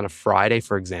practice on a Friday,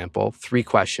 for example, 3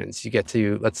 questions. You get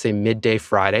to, let's say, midday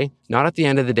Friday, not at the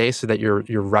end of the day so that you're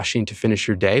rushing to finish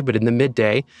your day, but in the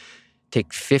midday,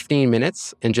 take 15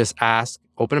 minutes and just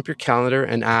open up your calendar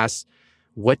and ask,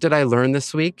 what did I learn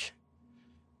this week?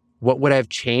 What would I have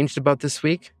changed about this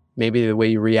week? Maybe the way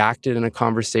you reacted in a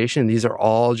conversation. These are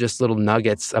all just little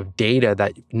nuggets of data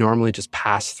that normally just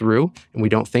pass through and we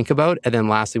don't think about. And then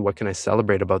lastly, what can I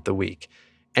celebrate about the week?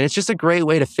 And it's just a great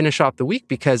way to finish off the week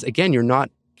because, again, you're not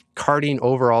carting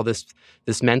over all this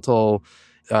mental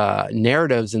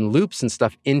narratives and loops and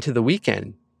stuff into the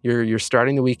weekend. You're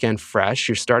starting the weekend fresh.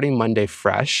 You're starting Monday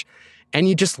fresh. And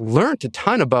you just learned a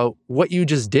ton about what you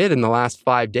just did in the last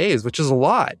 5 days, which is a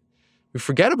lot. We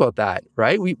forget about that,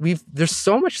 right? There's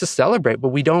so much to celebrate, but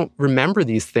we don't remember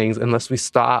these things unless we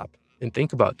stop and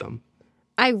think about them.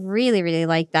 I really, really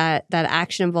like that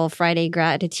actionable Friday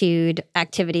gratitude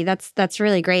activity. That's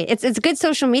really great. It's a good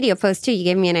social media post too. You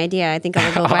gave me an idea. I think I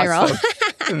will go viral.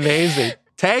 Amazing.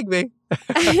 Tag me.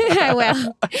 I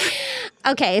will.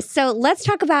 Okay, so let's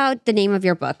talk about the name of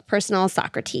your book, Personal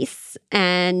Socrates.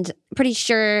 And pretty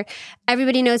sure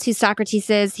everybody knows who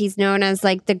Socrates is. He's known as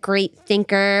like the great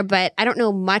thinker, but I don't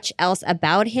know much else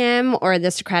about him or the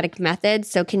Socratic method.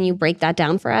 So can you break that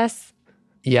down for us?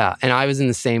 Yeah, and I was in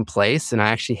the same place, and I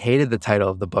actually hated the title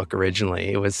of the book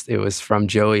originally. It was from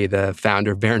Joey, the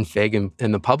founder of Baron Fig and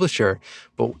the publisher.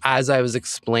 But as I was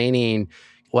explaining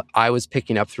what I was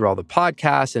picking up through all the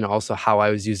podcasts and also how I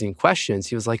was using questions,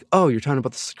 he was like, oh, you're talking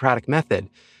about the Socratic method.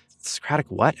 Socratic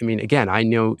what? I mean, again, I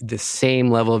know the same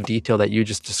level of detail that you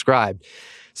just described.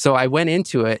 So I went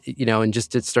into it, and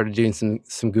just started doing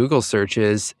some Google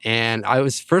searches. And I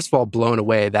was, first of all, blown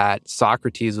away that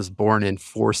Socrates was born in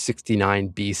 469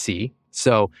 BC.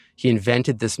 So he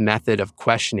invented this method of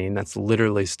questioning that's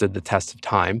literally stood the test of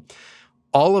time.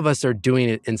 All of us are doing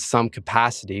it in some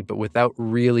capacity, but without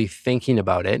really thinking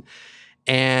about it.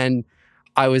 And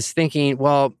I was thinking,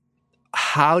 well,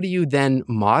 how do you then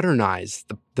modernize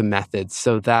the methods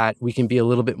so that we can be a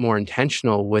little bit more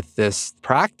intentional with this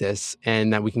practice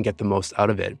and that we can get the most out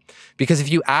of it? Because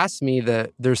if you ask me,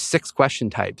 there's 6 question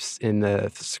types in the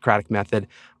Socratic method.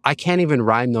 I can't even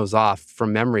rhyme those off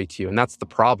from memory to you, and that's the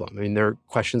problem. I mean, there are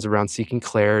questions around seeking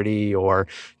clarity or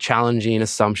challenging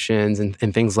assumptions and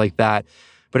things like that.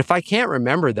 But if I can't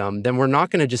remember them, then we're not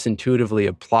going to just intuitively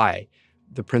apply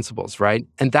the principles, right?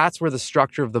 And that's where the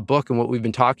structure of the book and what we've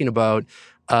been talking about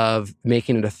of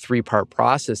making it a 3-part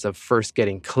process of first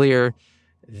getting clear,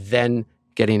 then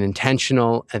getting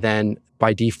intentional, and then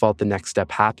by default, the next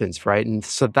step happens, right? And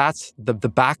so that's the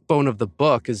backbone of the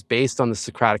book is based on the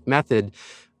Socratic method,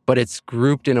 but it's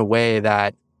grouped in a way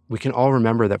that we can all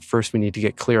remember that first we need to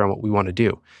get clear on what we want to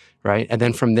do, right? And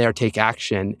then from there, take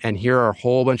action. And here are a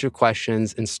whole bunch of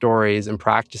questions and stories and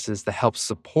practices that help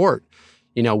support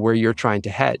where you're trying to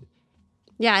head.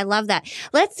 Yeah, I love that.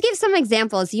 Let's give some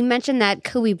examples. You mentioned that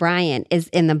Kobe Bryant is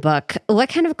in the book. What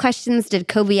kind of questions did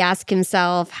Kobe ask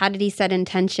himself? How did he set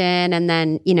intention and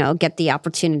then, get the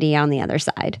opportunity on the other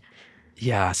side?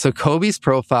 Yeah, so Kobe's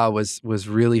profile was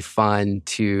really fun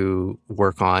to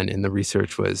work on, and the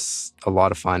research was a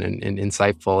lot of fun and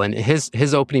insightful. And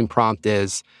his opening prompt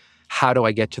is, how do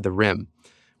I get to the rim?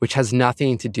 Which has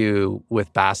nothing to do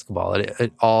with basketball.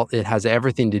 It has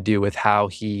everything to do with how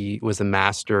he was a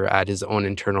master at his own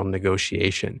internal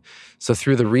negotiation. So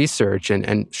through the research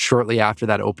and shortly after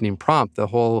that opening prompt, the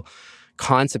whole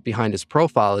concept behind his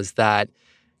profile is that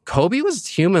Kobe was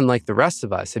human like the rest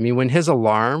of us. I mean, when his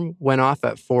alarm went off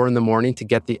at 4 a.m. to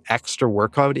get the extra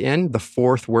workout in, the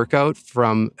 4th workout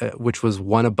from which was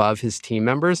one above his team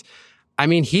members, I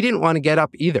mean, he didn't want to get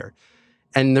up either.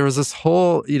 And there was this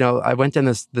whole, I went down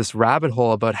this rabbit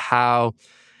hole about how,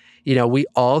 we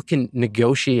all can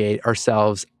negotiate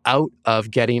ourselves out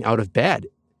of getting out of bed,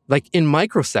 like in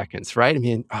microseconds, right? I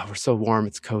mean, we're so warm,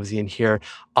 it's cozy in here.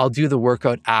 I'll do the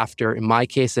workout after. In my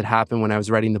case, it happened when I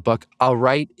was writing the book. I'll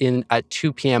write in at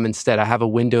 2 p.m. instead. I have a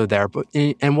window there.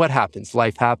 And what happens?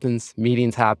 Life happens,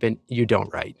 meetings happen, you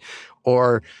don't write.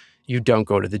 Or you don't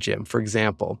go to the gym, for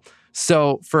example.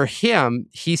 So for him,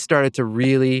 he started to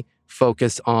really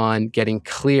focus on getting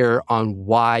clear on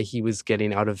why he was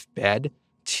getting out of bed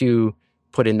to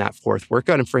put in that 4th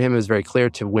workout. And for him, it was very clear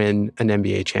to win an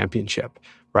NBA championship,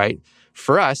 right?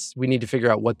 For us, we need to figure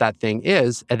out what that thing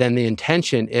is. And then the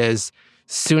intention is,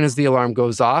 soon as the alarm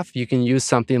goes off, you can use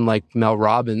something like Mel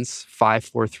Robbins' 5,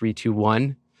 4, 3, 2,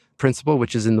 1 principle,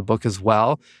 which is in the book as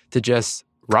well, to just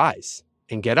rise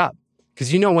and get up.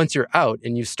 Because once you're out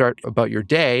and you start about your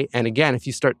day, and again, if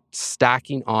you start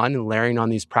stacking on and layering on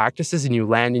these practices and you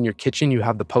land in your kitchen, you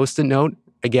have the Post-it note,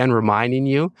 again, reminding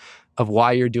you of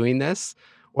why you're doing this,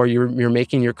 or you're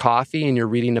making your coffee and you're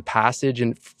reading a passage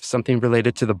and something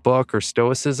related to the book or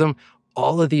Stoicism,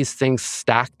 all of these things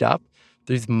stacked up,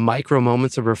 these micro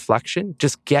moments of reflection,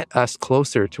 just get us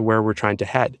closer to where we're trying to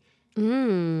head.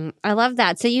 I love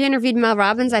that. So you interviewed Mel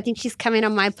Robbins. I think she's coming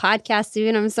on my podcast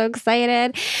soon. I'm so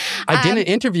excited. I didn't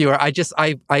interview her.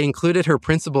 I included her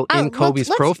principle in Kobe's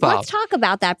profile. Let's talk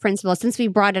about that principle since we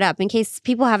brought it up. In case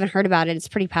people haven't heard about it, it's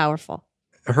pretty powerful.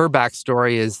 Her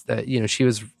backstory is that,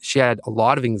 she had a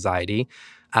lot of anxiety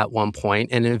at one point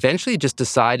and eventually just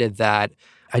decided that,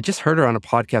 I just heard her on a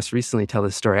podcast recently tell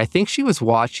this story. I think she was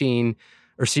watching,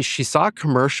 or she saw a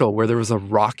commercial where there was a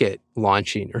rocket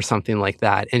launching or something like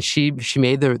that. And she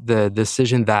made the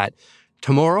decision that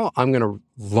tomorrow I'm going to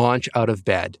launch out of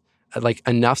bed. Like,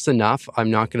 enough's enough.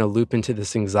 I'm not going to loop into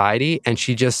this anxiety. And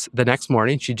the next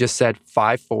morning, she just said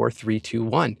 5, 4, 3, 2,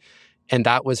 1. And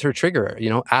that was her trigger,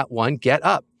 at 1, get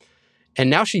up. And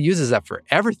now she uses that for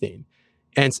everything.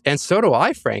 And so do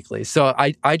I, frankly. So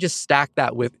I just stacked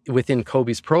that within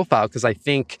Kobe's profile because I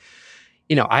think,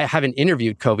 I haven't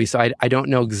interviewed Kobe, so I don't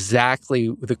know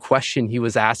exactly the question he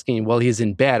was asking while he's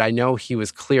in bed. I know he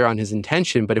was clear on his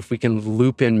intention, but if we can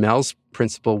loop in Mel's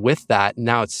principle with that,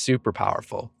 now it's super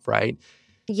powerful, right?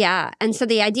 Yeah. And so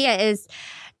the idea is,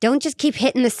 don't just keep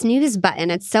hitting the snooze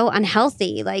button. It's so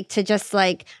unhealthy, to just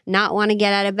not want to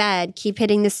get out of bed, keep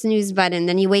hitting the snooze button.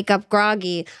 Then you wake up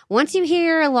groggy. Once you hear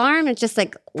your alarm, it's just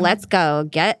let's go,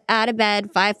 get out of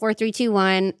bed, 5, 4, 3, 2,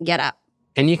 1, get up.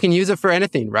 And you can use it for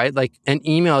anything, right? Like an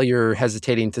email you're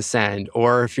hesitating to send,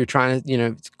 or if you're trying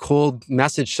to, cold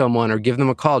message someone or give them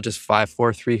a call, just 5,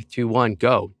 4, 3, 2, 1,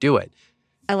 go, do it.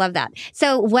 I love that.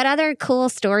 So what other cool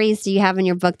stories do you have in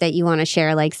your book that you want to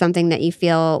share? Like something that you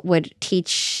feel would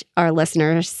teach our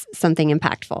listeners something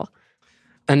impactful?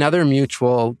 Another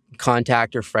mutual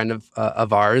contact or friend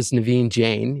of ours, Naveen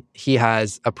Jain, he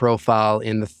has a profile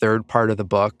in the 3rd part of the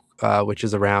book, which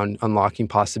is around unlocking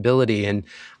possibility. And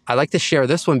I like to share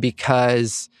this one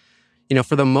because,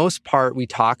 For the most part, we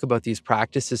talk about these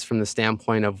practices from the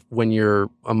standpoint of when you're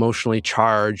emotionally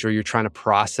charged or you're trying to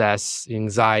process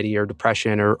anxiety or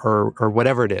depression or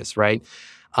whatever it is, right?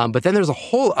 But then there's a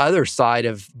whole other side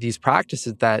of these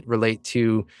practices that relate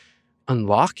to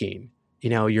unlocking,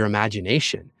 your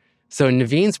imagination. So in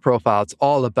Naveen's profile, it's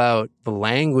all about the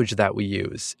language that we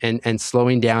use and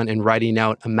slowing down and writing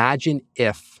out, imagine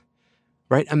if,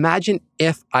 right? Imagine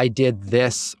if I did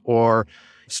this or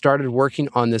started working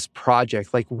on this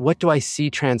project. Like, what do I see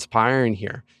transpiring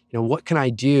here? What can I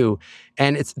do?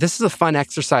 And this is a fun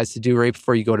exercise to do right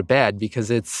before you go to bed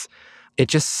because it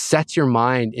just sets your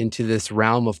mind into this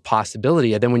realm of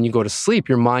possibility. And then when you go to sleep,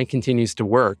 your mind continues to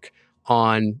work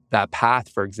on that path,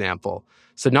 for example.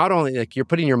 So not only like you're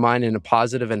putting your mind in a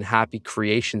positive and happy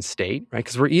creation state, right?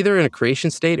 Because we're either in a creation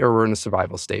state or we're in a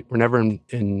survival state. We're never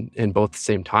in both at the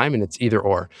same time, and it's either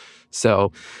or.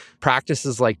 So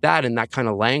practices like that and that kind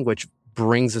of language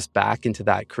brings us back into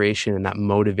that creation and that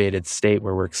motivated state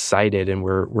where we're excited and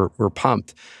we're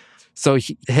pumped. So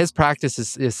his practice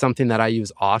is something that I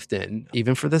use often,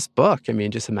 even for this book. I mean,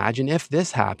 just imagine if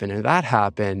this happened or that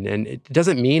happened. And it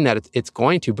doesn't mean that it's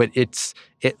going to, but it's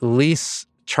at least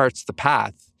charts the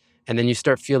path. And then you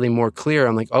start feeling more clear.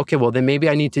 I'm like, okay, well, then maybe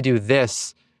I need to do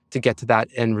this to get to that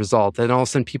end result. And all of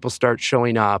a sudden people start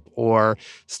showing up or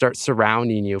start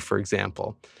surrounding you, for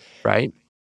example, right?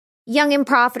 Young and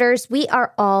profiters, we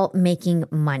are all making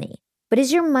money. But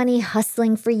is your money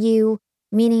hustling for you?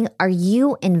 Meaning, are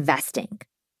you investing?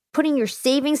 Putting your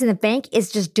savings in the bank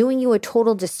is just doing you a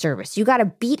total disservice. You got to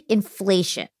beat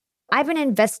inflation. I've been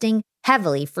investing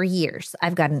heavily for years.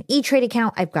 I've got an E-Trade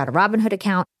account. I've got a Robinhood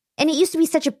account. And it used to be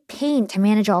such a pain to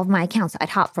manage all of my accounts. I'd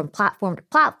hop from platform to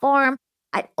platform.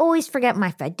 I'd always forget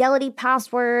my Fidelity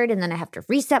password, and then I have to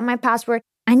reset my password.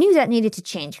 I knew that needed to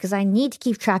change because I need to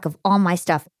keep track of all my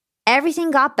stuff.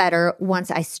 Everything got better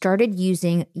once I started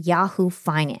using Yahoo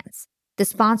Finance, the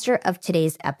sponsor of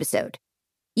today's episode.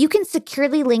 You can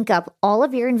securely link up all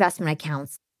of your investment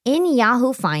accounts in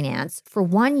Yahoo Finance for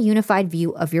one unified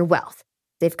view of your wealth.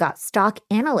 They've got stock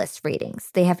analyst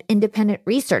ratings. They have independent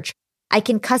research. I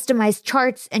can customize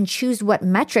charts and choose what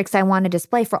metrics I want to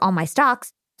display for all my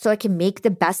stocks so I can make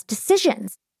the best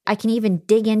decisions. I can even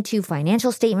dig into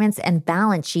financial statements and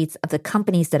balance sheets of the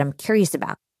companies that I'm curious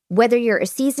about. Whether you're a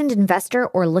seasoned investor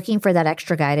or looking for that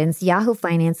extra guidance, Yahoo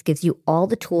Finance gives you all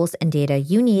the tools and data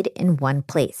you need in one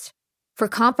place. For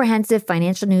comprehensive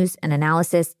financial news and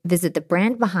analysis, visit the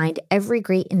brand behind every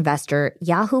great investor,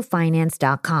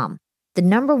 yahoofinance.com, the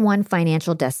 #1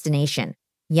 financial destination,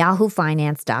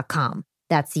 yahoofinance.com.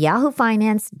 That's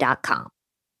yahoofinance.com.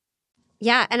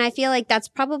 Yeah, and I feel like that's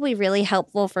probably really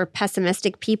helpful for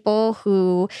pessimistic people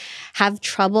who have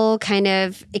trouble kind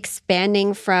of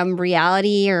expanding from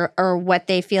reality or what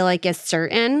they feel like is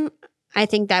certain. I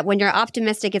think that when you're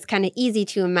optimistic, it's kind of easy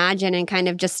to imagine and kind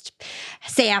of just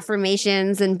say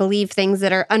affirmations and believe things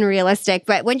that are unrealistic.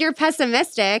 But when you're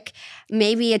pessimistic,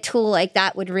 maybe a tool like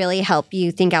that would really help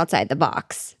you think outside the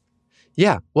box.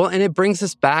 Yeah. Well, and it brings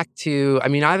us back to, I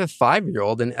have a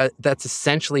 5-year-old and that's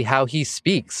essentially how he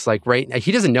speaks. Like, right,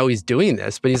 he doesn't know he's doing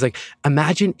this, but he's like,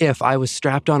 imagine if I was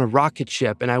strapped on a rocket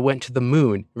ship and I went to the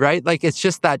moon, right? Like, it's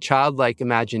just that childlike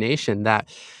imagination that,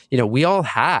 we all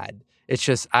had. It's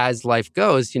just as life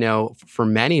goes, for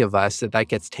many of us that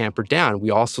gets tampered down. We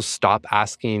also stop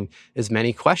asking as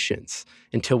many questions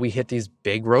until we hit these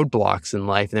big roadblocks in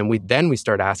life. And then we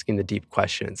start asking the deep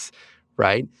questions,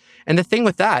 right? And the thing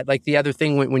with that, like the other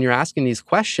thing when you're asking these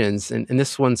questions, and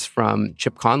this one's from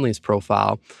Chip Conley's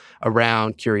profile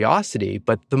around curiosity,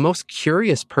 but the most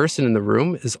curious person in the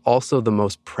room is also the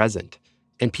most present.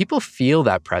 And people feel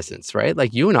that presence, right?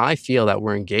 Like you and I feel that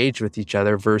we're engaged with each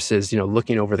other versus,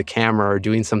 looking over the camera or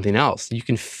doing something else. You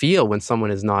can feel when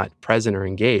someone is not present or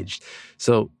engaged.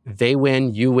 So they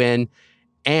win, you win,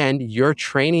 and you're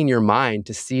training your mind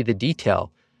to see the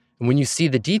detail. And when you see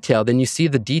the detail, then you see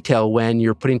the detail when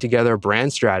you're putting together a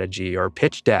brand strategy or a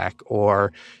pitch deck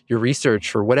or your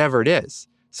research or whatever it is.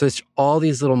 So it's all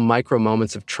these little micro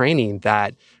moments of training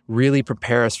that really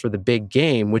prepare us for the big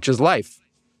game, which is life.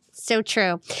 So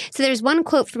true. So there's one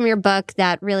quote from your book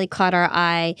that really caught our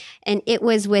eye, and it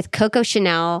was with Coco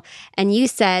Chanel. And you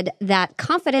said that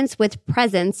confidence with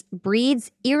presence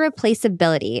breeds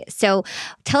irreplaceability. So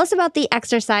tell us about the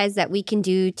exercise that we can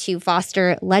do to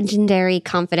foster legendary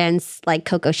confidence like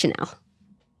Coco Chanel.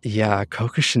 Yeah,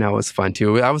 Coco Chanel was fun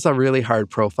too. That was a really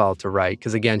hard profile to write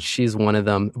because, again, she's one of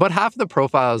them. About half of the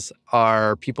profiles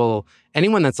are people,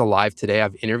 anyone that's alive today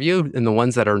I've interviewed, and the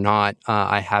ones that are not,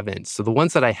 I haven't. So the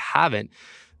ones that I haven't,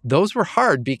 those were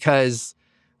hard because,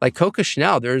 Like Coco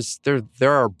Chanel, there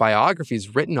are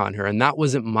biographies written on her, and that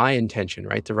wasn't my intention,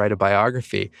 right, to write a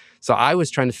biography. So I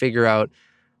was trying to figure out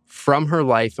from her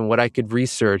life and what I could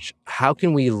research, how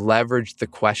can we leverage the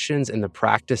questions and the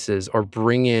practices or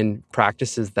bring in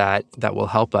practices that will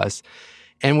help us.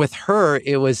 And with her,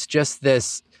 it was just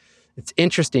this, it's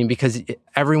interesting because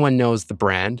everyone knows the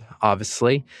brand,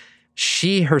 obviously.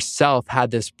 She herself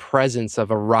had this presence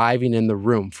of arriving in the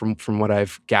room from what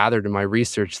I've gathered in my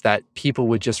research that people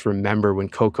would just remember when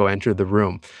Coco entered the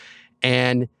room.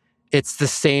 And it's the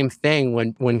same thing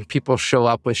when people show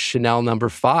up with Chanel No.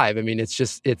 5. I mean,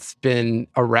 it's been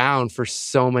around for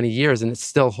so many years and it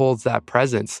still holds that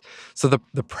presence. So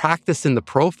the practice in the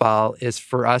profile is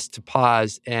for us to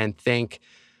pause and think,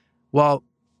 well,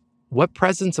 what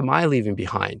presence am I leaving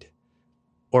behind?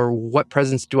 Or what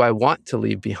presence do I want to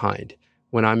leave behind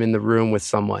when I'm in the room with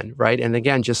someone, right? And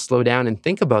again, just slow down and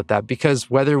think about that, because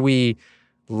whether we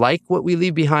like what we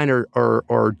leave behind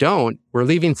or don't, we're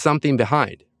leaving something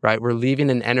behind, right? We're leaving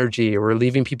an energy, or we're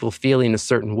leaving people feeling a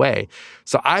certain way.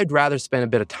 So I'd rather spend a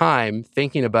bit of time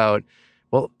thinking about,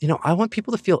 well, I want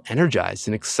people to feel energized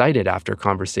and excited after a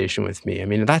conversation with me. I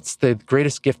mean, that's the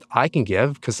greatest gift I can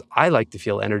give, because I like to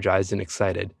feel energized and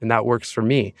excited, and that works for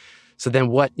me. So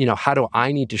then how do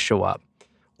I need to show up?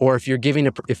 Or if you're giving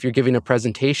a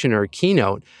presentation or a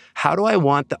keynote, how do I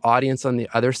want the audience on the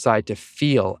other side to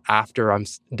feel after I'm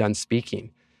done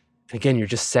speaking? And again, you're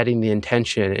just setting the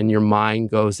intention, and your mind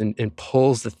goes and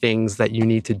pulls the things that you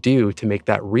need to do to make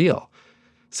that real.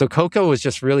 So Coco was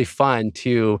just really fun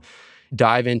to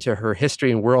dive into her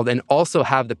history and world, and also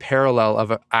have the parallel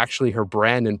of actually her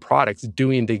brand and products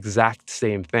doing the exact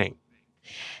same thing.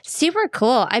 Super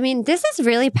cool. I mean, this is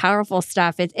really powerful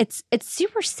stuff. It's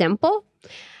super simple,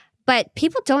 but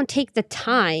people don't take the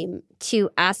time to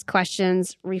ask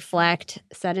questions, reflect,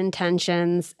 set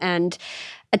intentions, and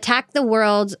attack the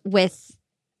world with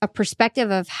a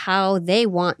perspective of how they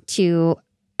want to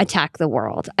attack the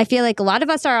world. I feel like a lot of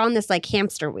us are on this like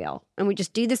hamster wheel, and we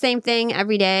just do the same thing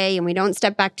every day, and we don't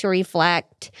step back to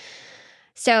reflect.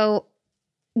 So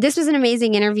this was an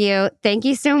amazing interview. Thank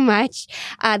you so much.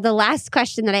 The last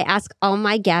question that I ask all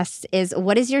my guests is,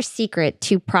 what is your secret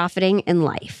to profiting in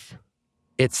life?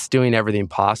 It's doing everything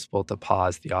possible to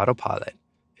pause the autopilot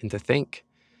and to think,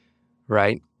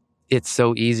 right? It's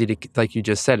so easy to, like you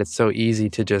just said, it's so easy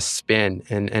to just spin.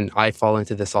 And I fall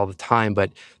into this all the time.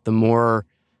 But the more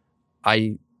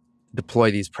I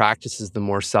deploy these practices, the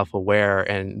more self-aware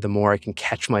and the more I can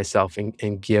catch myself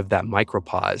and give that micro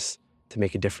pause to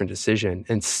make a different decision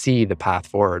and see the path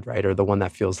forward, right? Or the one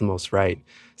that feels the most right.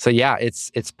 So yeah,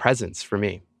 it's presence for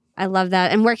me. I love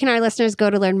that. And where can our listeners go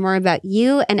to learn more about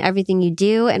you and everything you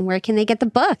do? And where can they get the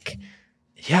book?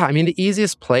 Yeah, I mean, the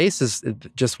easiest place is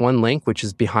just one link, which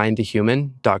is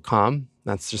behindthehuman.com.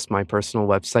 That's just my personal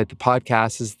website. The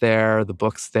podcast is there, the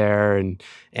book's there, and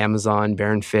Amazon,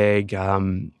 Baron Fig.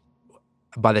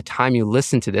 By the time you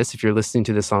listen to this, if you're listening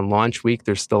to this on launch week,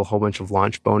 there's still a whole bunch of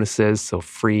launch bonuses. So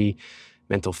free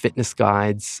mental fitness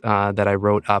guides that I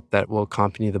wrote up that will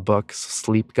accompany the book,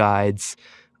 sleep guides,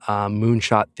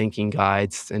 moonshot thinking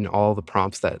guides, and all the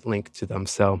prompts that link to them.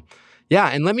 So yeah,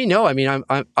 and let me know. I mean,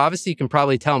 I'm obviously, you can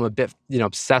probably tell I'm a bit,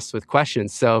 obsessed with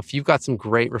questions. So if you've got some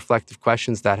great reflective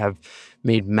questions that have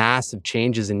made massive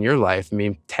changes in your life, I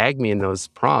mean, tag me in those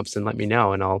prompts and let me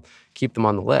know, and I'll keep them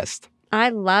on the list. I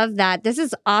love that. This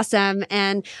is awesome.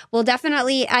 And we'll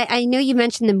definitely, I know you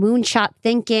mentioned the moonshot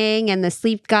thinking and the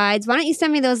sleep guides. Why don't you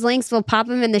send me those links? We'll pop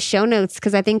them in the show notes,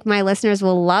 because I think my listeners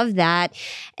will love that.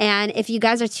 And if you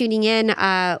guys are tuning in,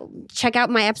 check out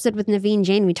my episode with Naveen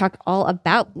Jain. We talk all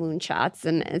about moonshots,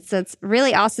 and it's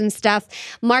really awesome stuff.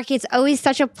 Mark, it's always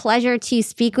such a pleasure to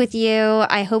speak with you.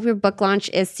 I hope your book launch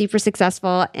is super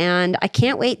successful, and I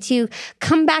can't wait to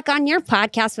come back on your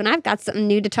podcast when I've got something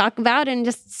new to talk about, and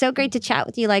just so great to chat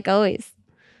with you like always.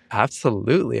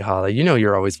 Absolutely, Holly.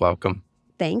 You're always welcome.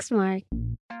 Thanks, Mark.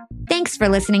 Thanks for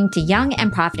listening to Young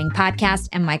and Profiting Podcast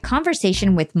and my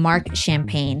conversation with Mark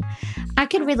Champagne. I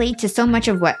could relate to so much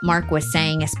of what Mark was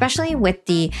saying, especially with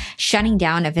the shutting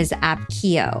down of his app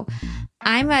Keo.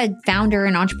 I'm a founder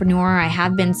and entrepreneur. I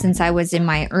have been since I was in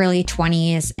my early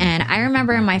 20s. And I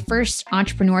remember in my first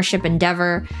entrepreneurship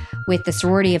endeavor with the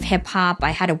Sorority of Hip Hop,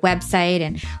 I had a website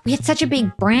and we had such a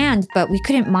big brand, but we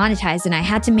couldn't monetize. And I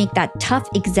had to make that tough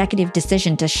executive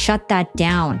decision to shut that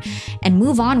down and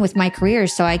move on with my career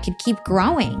so I could keep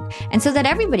growing and so that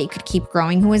everybody could keep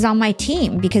growing who was on my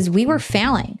team, because we were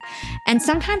failing. And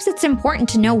sometimes it's important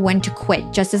to know when to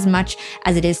quit just as much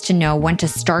as it is to know when to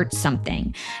start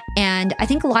something. And And I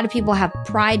think a lot of people have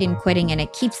pride in quitting and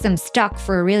it keeps them stuck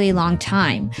for a really long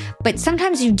time. But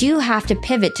sometimes you do have to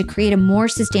pivot to create a more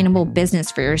sustainable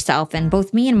business for yourself. And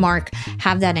both me and Mark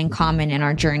have that in common in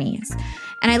our journeys.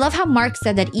 And I love how Mark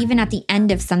said that even at the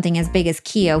end of something as big as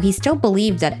Keo, he still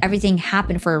believed that everything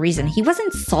happened for a reason. He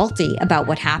wasn't salty about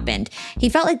what happened. He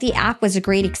felt like the app was a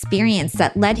great experience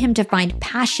that led him to find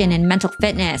passion in mental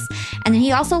fitness. And then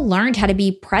he also learned how to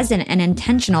be present and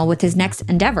intentional with his next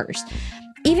endeavors.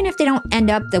 Even if they don't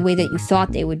end up the way that you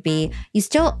thought they would be, you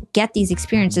still get these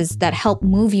experiences that help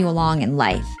move you along in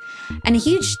life. And a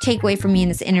huge takeaway for me in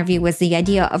this interview was the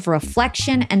idea of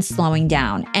reflection and slowing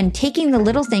down and taking the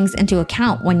little things into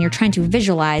account when you're trying to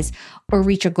visualize or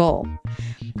reach a goal.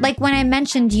 Like when I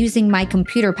mentioned using my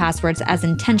computer passwords as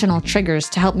intentional triggers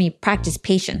to help me practice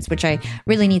patience, which I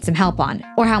really need some help on,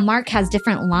 or how Mark has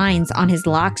different lines on his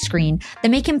lock screen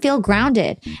that make him feel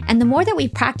grounded. And the more that we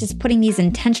practice putting these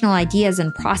intentional ideas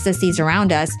and processes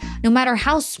around us, no matter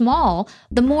how small,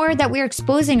 the more that we're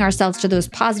exposing ourselves to those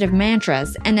positive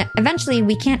mantras, and eventually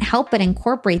we can't help but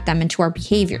incorporate them into our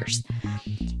behaviors.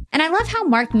 And I love how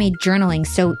Mark made journaling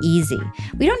so easy.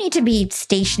 We don't need to be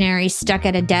stationary, stuck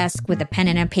at a desk with a pen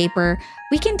and a paper.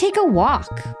 We can take a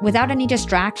walk without any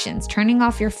distractions, turning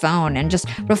off your phone and just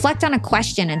reflect on a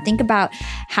question and think about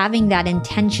having that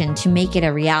intention to make it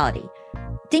a reality.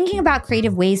 Thinking about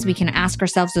creative ways we can ask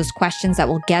ourselves those questions that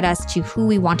will get us to who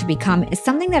we want to become is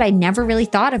something that I never really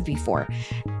thought of before.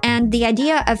 And the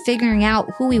idea of figuring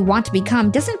out who we want to become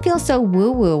doesn't feel so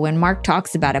woo-woo when Mark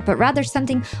talks about it, but rather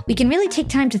something we can really take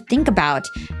time to think about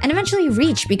and eventually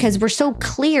reach because we're so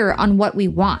clear on what we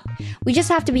want. We just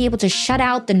have to be able to shut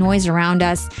out the noise around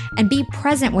us and be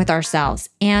present with ourselves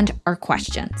and our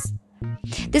questions.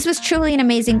 This was truly an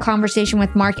amazing conversation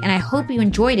with Mark, and I hope you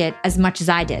enjoyed it as much as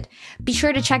I did. Be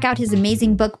sure to check out his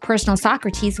amazing book, Personal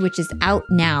Socrates, which is out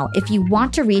now, if you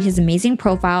want to read his amazing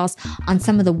profiles on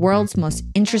some of the world's most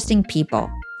interesting people.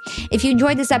 If you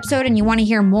enjoyed this episode and you want to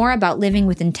hear more about living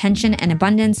with intention and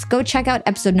abundance, go check out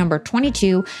episode number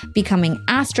 22, Becoming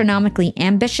Astronomically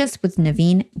Ambitious with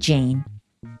Naveen Jain.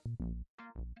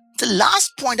 The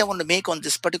last point I want to make on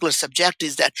this particular subject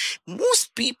is that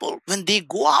most people, when they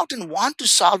go out and want to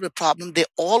solve a problem, they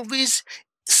always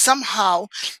somehow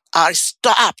are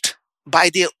stopped by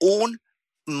their own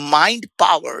mind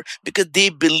power because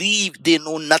they believe they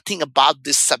know nothing about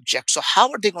this subject. So how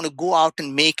are they going to go out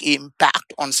and make an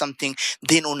impact on something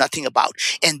they know nothing about?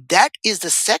 And that is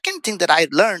the second thing that I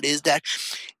learned is that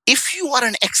if you are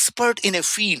an expert in a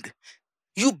field,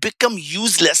 you become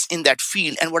useless in that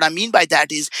field. And what I mean by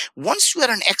that is once you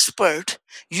are an expert,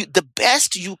 the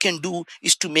best you can do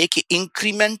is to make an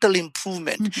incremental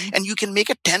improvement. Mm-hmm. And you can make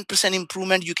a 10%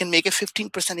 improvement, you can make a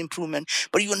 15% improvement,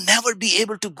 but you will never be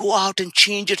able to go out and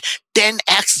change it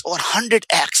 10x or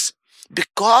 100x.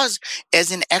 Because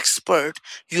as an expert,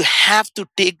 you have to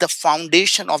take the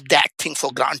foundation of that thing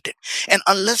for granted. And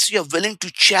unless you're willing to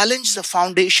challenge the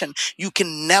foundation, you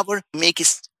can never make a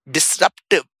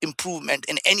disruptive improvement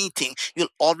in anything. You'll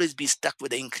always be stuck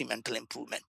with the incremental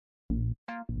improvement.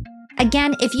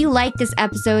 Again, if you like this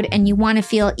episode and you want to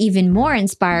feel even more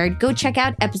inspired, go check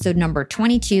out episode number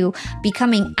 22,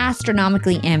 Becoming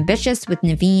Astronomically Ambitious with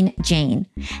Naveen Jain.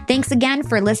 Thanks again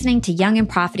for listening to Young and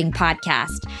Profiting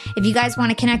Podcast. If you guys want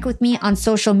to connect with me on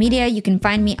social media, you can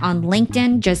find me on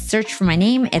LinkedIn. Just search for my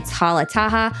name. It's Hala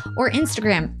Taha, or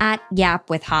Instagram at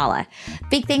Yap with Hala.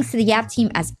 Big thanks to the Yap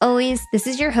team as always. This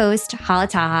is your host, Hala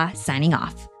Taha, signing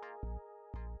off.